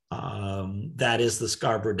 That is the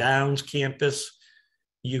Scarborough Downs campus.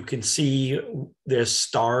 You can see there's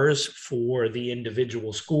stars for the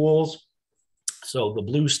individual schools. So the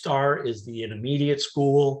blue star is the intermediate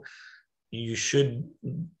school. You should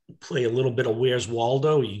play a little bit of Where's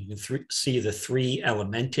Waldo. You can see the 3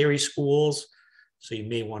 elementary schools. So you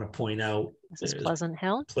may want to point out. This is Pleasant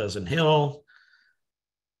Hill. Pleasant Hill.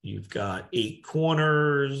 You've got 8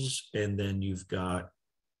 Corners, and then you've got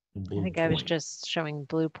Blue I think Point. I was just showing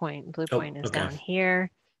Blue Point. Blue Point is down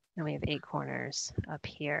here. And we have 8 Corners up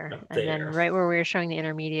here. Up and there. then right where we were showing the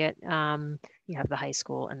intermediate, you have the high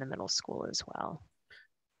school and the middle school as well.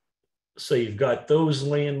 So you've got those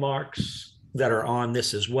landmarks that are on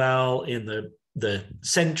this as well. In the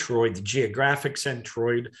centroid, the geographic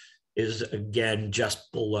centroid is again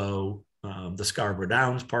just below the Scarborough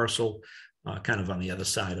Downs parcel, kind of on the other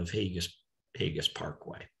side of Haggis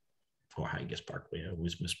Parkway, or Haggis Parkway. I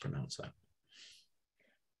always mispronounce that.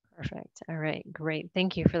 Perfect. All right, great.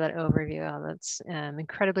 Thank you for that overview. Oh, that's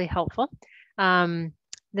incredibly helpful. The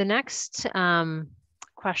next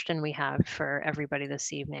question we have for everybody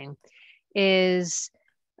this evening is,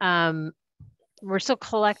 we're still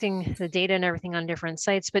collecting the data and everything on different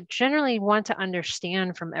sites, but generally want to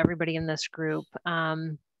understand from everybody in this group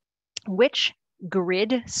which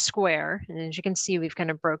grid square, and as you can see, we've kind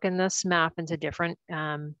of broken this map into different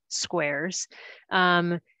squares,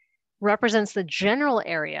 represents the general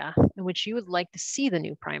area in which you would like to see the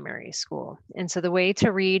new primary school. And so the way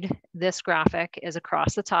to read this graphic is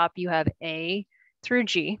across the top, you have A through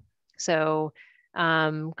G. So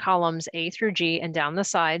columns A through G, and down the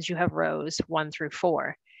sides, you have rows 1 through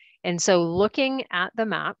 4. And so looking at the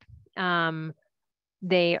map,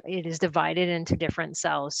 it is divided into different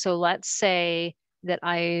cells. So let's say that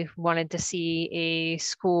I wanted to see a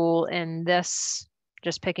school in this,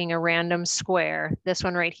 just picking a random square, this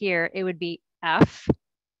one right here, it would be F2.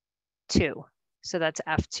 So that's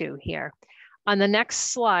F2 here. On the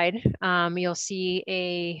next slide, you'll see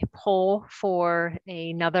a poll for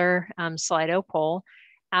another Slido poll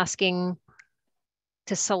asking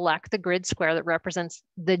to select the grid square that represents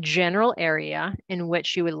the general area in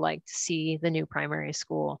which you would like to see the new primary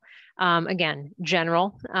school. Again,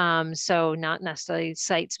 general, so not necessarily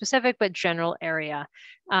site specific, but general area.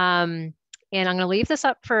 And I'm going to leave this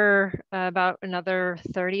up for about another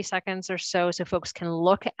 30 seconds or so folks can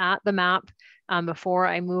look at the map before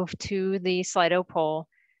I move to the Slido poll.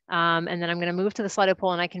 And then I'm going to move to the Slido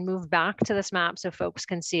poll, and I can move back to this map so folks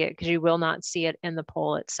can see it, because you will not see it in the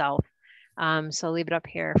poll itself. So I'll leave it up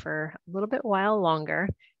here for a little bit while longer.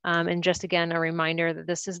 And just again, a reminder that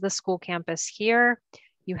this is the school campus here.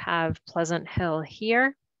 You have Pleasant Hill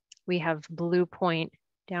here. We have Blue Point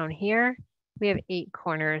down here. We have 8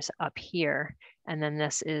 Corners up here. And then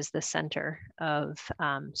this is the center of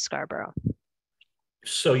Scarborough.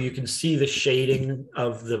 So you can see the shading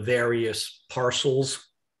of the various parcels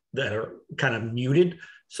that are kind of muted.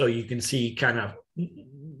 So you can see kind of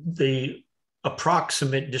the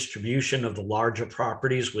approximate distribution of the larger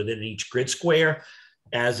properties within each grid square.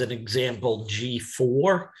 As an example,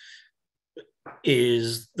 G4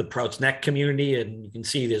 is the Prouts Neck community, and you can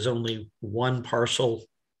see there's only one parcel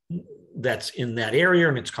that's in that area,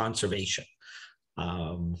 and it's conservation.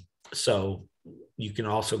 So you can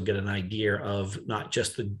also get an idea of not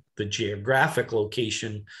just the geographic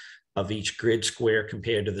location of each grid square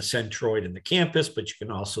compared to the centroid and the campus, but you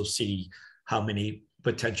can also see how many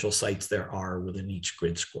potential sites there are within each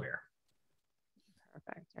grid square.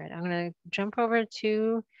 Perfect. All right, I'm going to jump over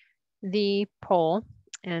to the poll.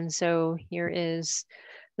 And so here is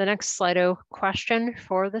the next Slido question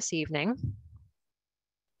for this evening.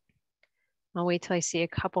 I'll wait till I see a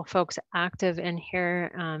couple folks active in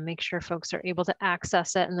here, make sure folks are able to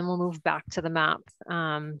access it, and then we'll move back to the map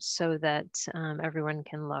so that everyone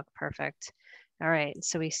can look. Perfect. All right,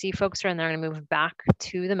 so we see folks are in there. I'm gonna move back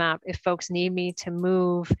to the map. If folks need me to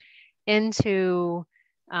move into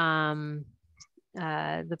the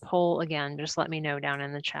poll again, just let me know down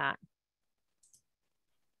in the chat.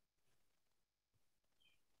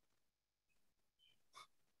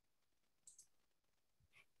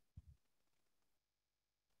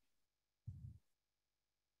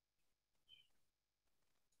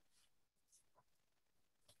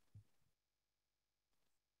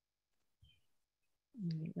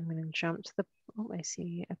 I'm going to jump to the, oh, I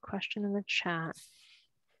see a question in the chat.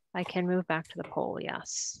 I can move back to the poll,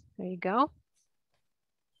 yes. There you go.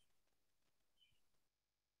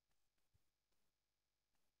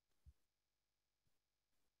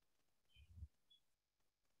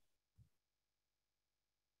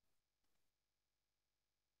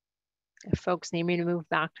 If folks need me to move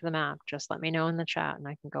back to the map, just let me know in the chat and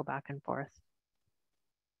I can go back and forth.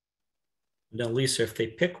 Now, Lisa, if they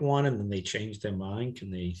pick one and then they change their mind,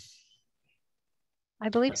 can they? I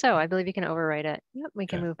believe so. I believe you can overwrite it. Yep, we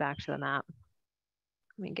can Okay. move back to the map.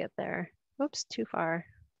 Let me get there. Oops, too far.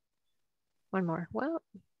 One more. Well,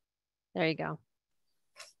 there you go.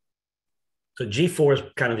 So G4 is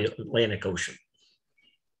kind of the Atlantic Ocean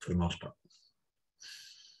for the most part.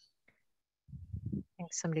 I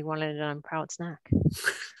think somebody wanted it on Proud Snack.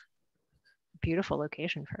 Beautiful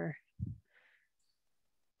location for.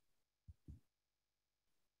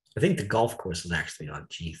 I think the golf course is actually on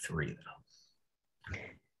G3 though.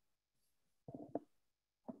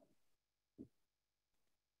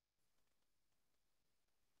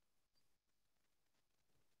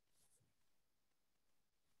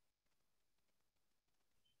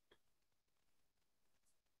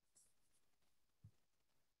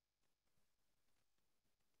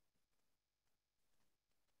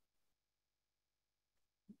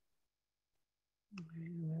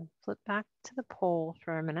 We'll flip back to the poll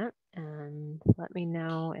for a minute and let me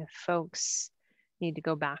know if folks need to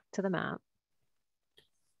go back to the map.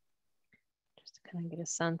 Just to kind of get a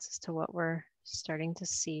sense as to what we're starting to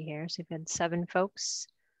see here. So we've had 7 folks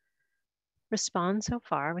respond so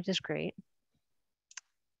far, which is great.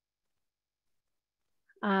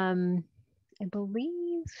 I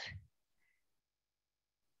believe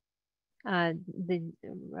the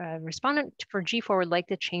respondent for G4 would like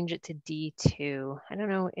to change it to D2. I don't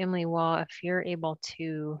know, Emily Wall, if you're able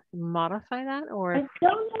to modify that or. I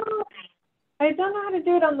don't know how to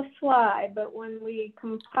do it on the fly, but when we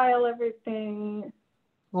compile everything,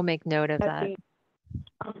 We'll make note of that.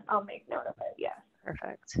 I'll make note of it, yes.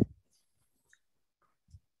 Perfect.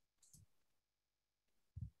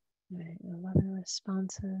 All right, 11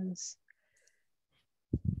 responses.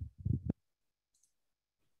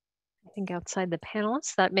 I think outside the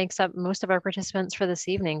panelists, that makes up most of our participants for this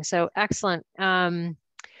evening. So excellent.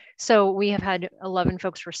 So we have had 11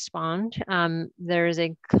 folks respond. There's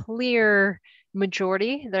a clear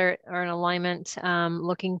majority. There are an alignment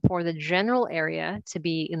looking for the general area to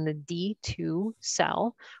be in the D2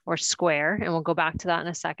 cell or square, and we'll go back to that in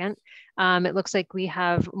a second. It looks like we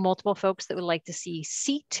have multiple folks that would like to see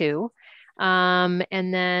C2,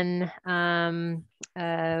 and then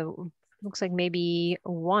looks like maybe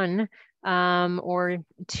 1 or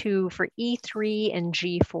 2 for E3 and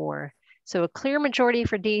G4. So a clear majority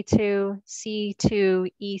for D2, C2,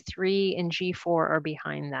 E3, and G4 are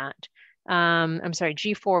behind that. I'm sorry,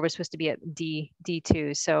 G4 was supposed to be at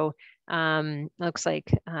D2. So looks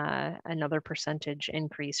like another percentage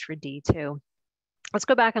increase for D2. Let's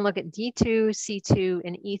go back and look at D2, C2,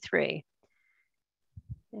 and E3.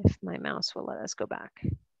 If my mouse will let us go back.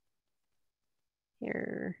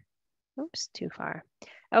 Here, oops, too far.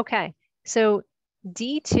 Okay, so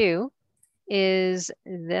D2 is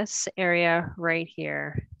this area right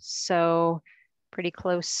here. So pretty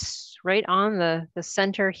close, right on the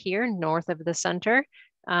center here, north of the center,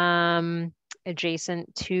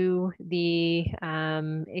 adjacent to the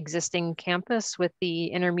existing campus with the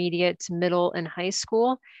intermediate, middle, and high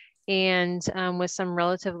school, and with some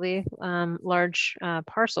relatively large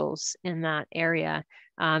parcels in that area.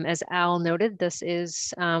 As Al noted, this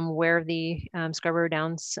is where the Scarborough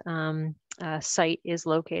Downs site is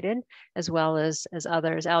located, as well as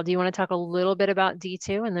others. Al, do you want to talk a little bit about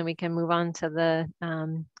D2, and then we can move on to the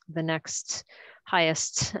next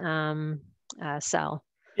highest cell?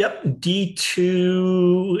 Yep,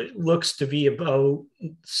 D2 looks to be about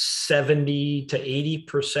 70 to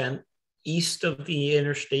 80% east of the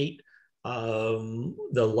interstate. The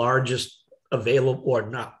largest available, or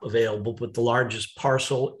not available, but the largest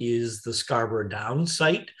parcel is the Scarborough Downs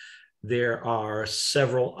site. There are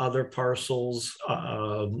several other parcels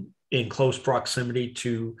in close proximity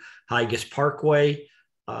to Higas Parkway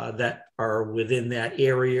that are within that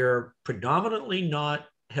area, predominantly not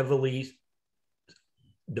heavily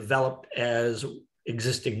developed as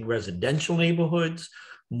existing residential neighborhoods,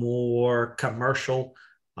 more commercial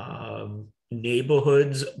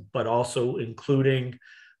neighborhoods, but also including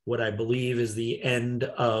what I believe is the end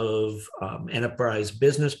of Enterprise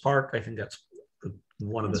Business Park. I think that's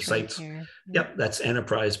one of the sites. Right. Yep, that's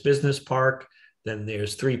Enterprise Business Park. Then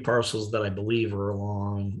there's 3 parcels that I believe are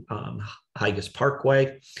along Higas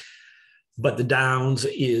Parkway. But the Downs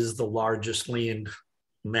is the largest land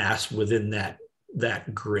mass within that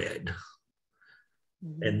grid.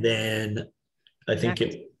 Mm-hmm. And then I think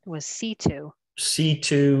Next it was C2.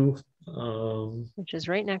 C2, which is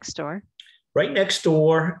right next door. Right next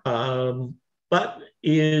door, but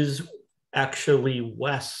is actually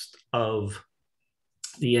west of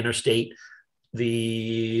the interstate.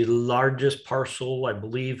 The largest parcel, I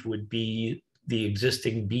believe, would be the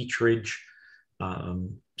existing Beach Ridge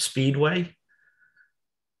Speedway.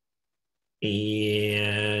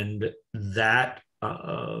 And that,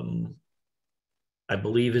 I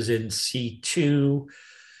believe, is in C2.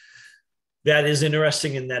 That is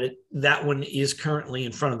interesting in that that one is currently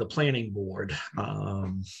in front of the planning board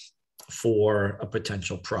for a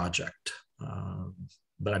potential project.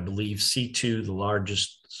 But I believe C2, the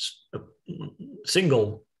largest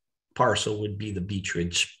single parcel, would be the Beach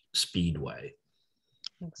Ridge Speedway.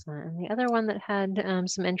 Excellent. And the other one that had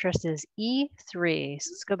some interest is E3. So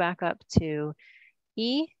let's go back up to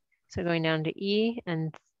E. So going down to E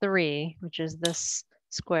and 3, which is this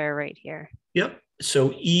square right here. Yep. So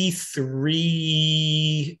E3,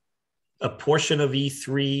 a portion of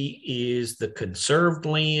E3 is the conserved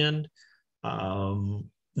land.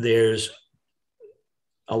 There's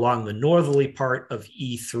along the northerly part of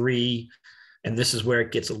E3, and this is where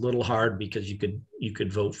it gets a little hard because you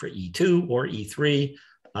could vote for E2 or E3.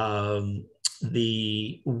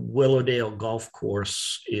 The Willowdale Golf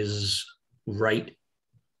Course is right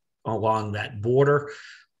along that border.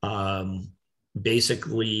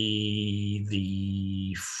 Basically,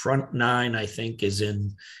 the front 9, I think, is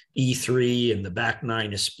in E3, and the back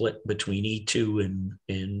 9 is split between E2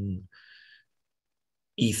 and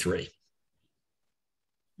E3.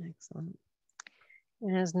 Excellent.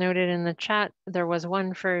 And as noted in the chat, there was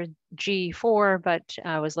one for G4, but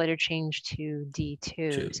was later changed to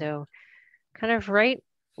D2. So kind of right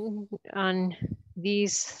on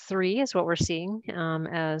these 3 is what we're seeing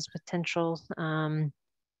as potential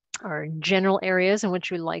or general areas in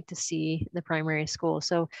which we'd like to see the primary school.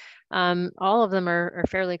 So all of them are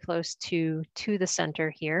fairly close to the center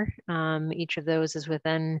here. Each of those is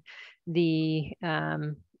within the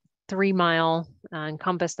 3-mile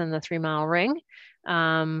encompassed in the 3-mile ring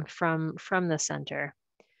from the center.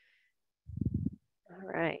 All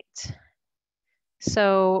right.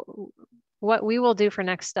 So what we will do for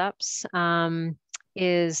next steps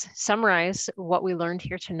is summarize what we learned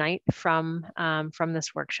here tonight from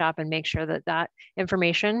this workshop and make sure that that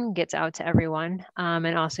information gets out to everyone,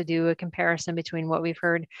 and also do a comparison between what we've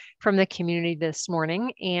heard from the community this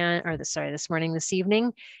morning this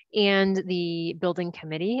evening, and the building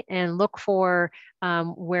committee, and look for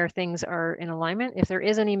where things are in alignment. If there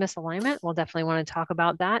is any misalignment, we'll definitely want to talk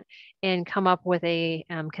about that and come up with a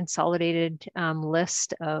consolidated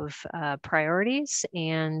list of priorities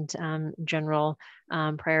and general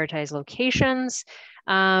prioritized locations.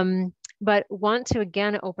 But want to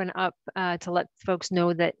again open up to let folks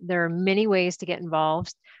know that there are many ways to get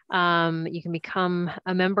involved. You can become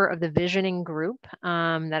a member of the visioning group.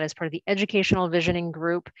 That is part of the educational visioning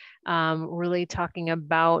group, really talking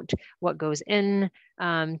about what goes in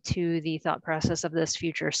to the thought process of this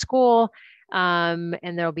future school.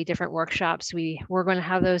 And there'll be different workshops. We're going to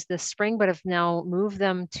have those this spring, but have now moved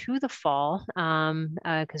them to the fall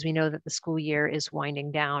because we know that the school year is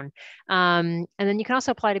winding down. And then you can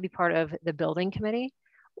also apply to be part of the building committee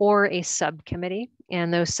or a subcommittee.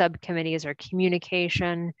 And those subcommittees are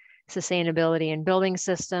communication, sustainability and building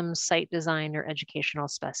systems, site design, or educational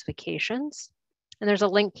specifications. And there's a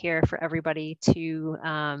link here for everybody to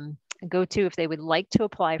go to if they would like to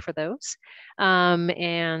apply for those.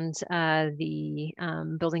 And the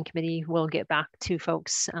building committee will get back to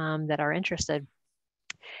folks that are interested.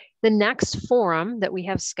 The next forum that we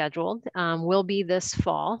have scheduled will be this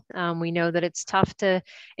fall. We know that it's tough to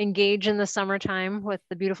engage in the summertime with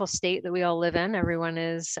the beautiful state that we all live in. Everyone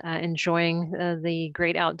is enjoying the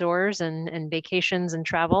great outdoors and vacations and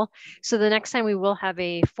travel. So the next time we will have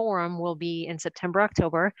a forum will be in September,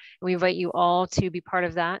 October. And we invite you all to be part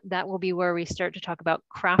of that. That will be where we start to talk about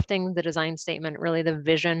crafting the design statement, really the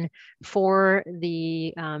vision for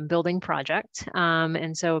the building project.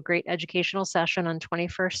 And so a great educational session on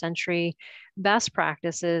 21st century best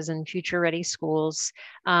practices and future ready schools,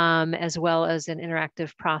 as well as an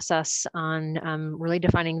interactive process on really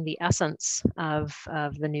defining the essence of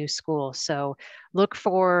the new school. So look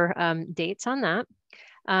for dates on that.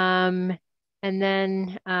 And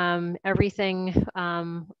then everything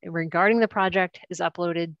regarding the project is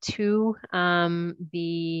uploaded to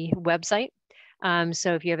the website.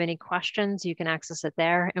 So if you have any questions, you can access it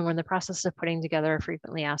there. And we're in the process of putting together a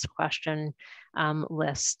frequently asked question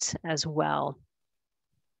list as well.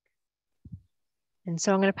 And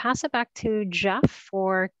so I'm going to pass it back to Jeff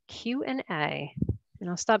for Q&A. And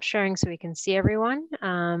I'll stop sharing so we can see everyone.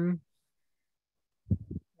 There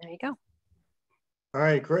you go. All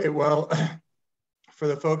right, great. Well, for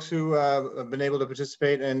the folks who have been able to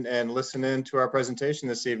participate and listen in to our presentation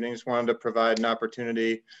this evening, just wanted to provide an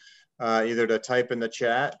opportunity either to type in the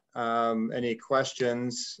chat any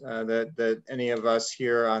questions that any of us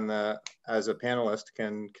here on as a panelist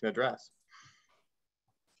can address.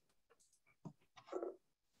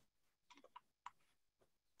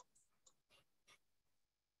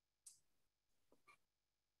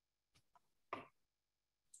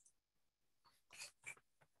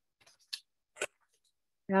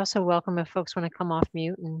 You're also welcome if folks want to come off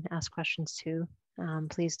mute and ask questions too.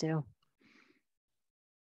 Please do.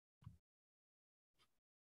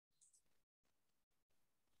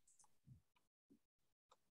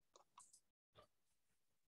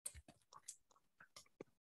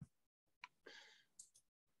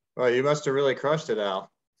 Well, you must have really crushed it, Al.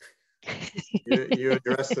 You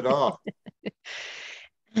addressed it all.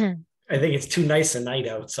 I think it's too nice a night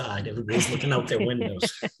outside. Everybody's looking out their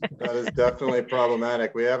windows. That is definitely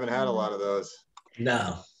problematic. We haven't had a lot of those.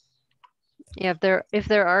 No. Yeah, if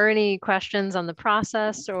there are any questions on the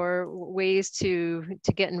process or ways to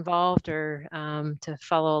get involved or to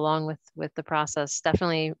follow along with the process,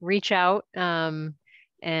 definitely reach out and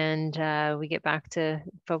we get back to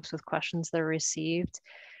folks with questions that are received.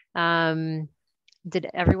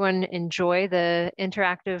 Did everyone enjoy the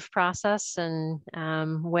interactive process and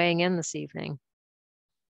weighing in this evening?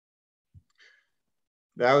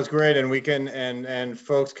 That was great, and we can and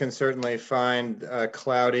folks can certainly find a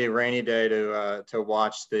cloudy, rainy day to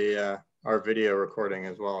watch our video recording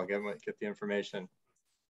as well. Again, get the information.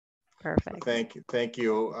 Perfect. So thank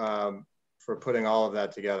you for putting all of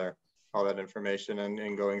that together, all that information,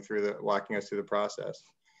 and going through walking us through the process.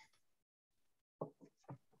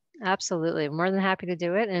 Absolutely, more than happy to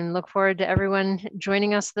do it, and look forward to everyone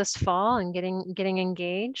joining us this fall and getting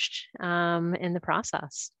engaged in the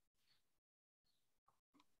process.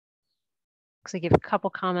 Looks like you have a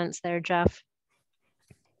couple comments there, Jeff.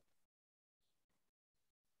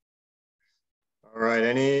 All right,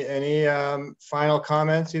 any final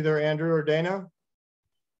comments, either Andrew or Dana?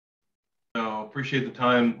 No, appreciate the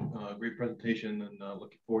time. Great presentation, and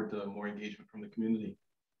looking forward to more engagement from the community.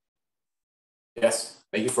 Yes,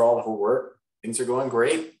 thank you for all the hard work. Things are going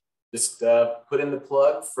great. Just put in the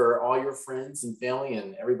plug for all your friends and family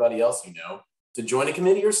and everybody else you know to join a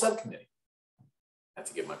committee or subcommittee. I have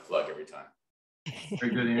to get my plug every time.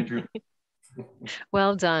 Very good, Andrew.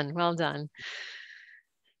 Well done, well done.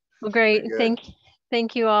 Well, great.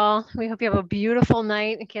 Thank you all. We hope you have a beautiful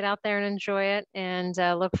night. Get out there and enjoy it, and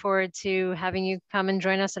look forward to having you come and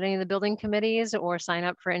join us at any of the building committees or sign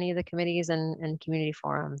up for any of the committees and community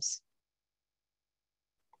forums.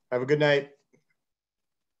 Have a good night.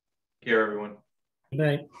 Take care, everyone. Good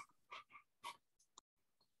night.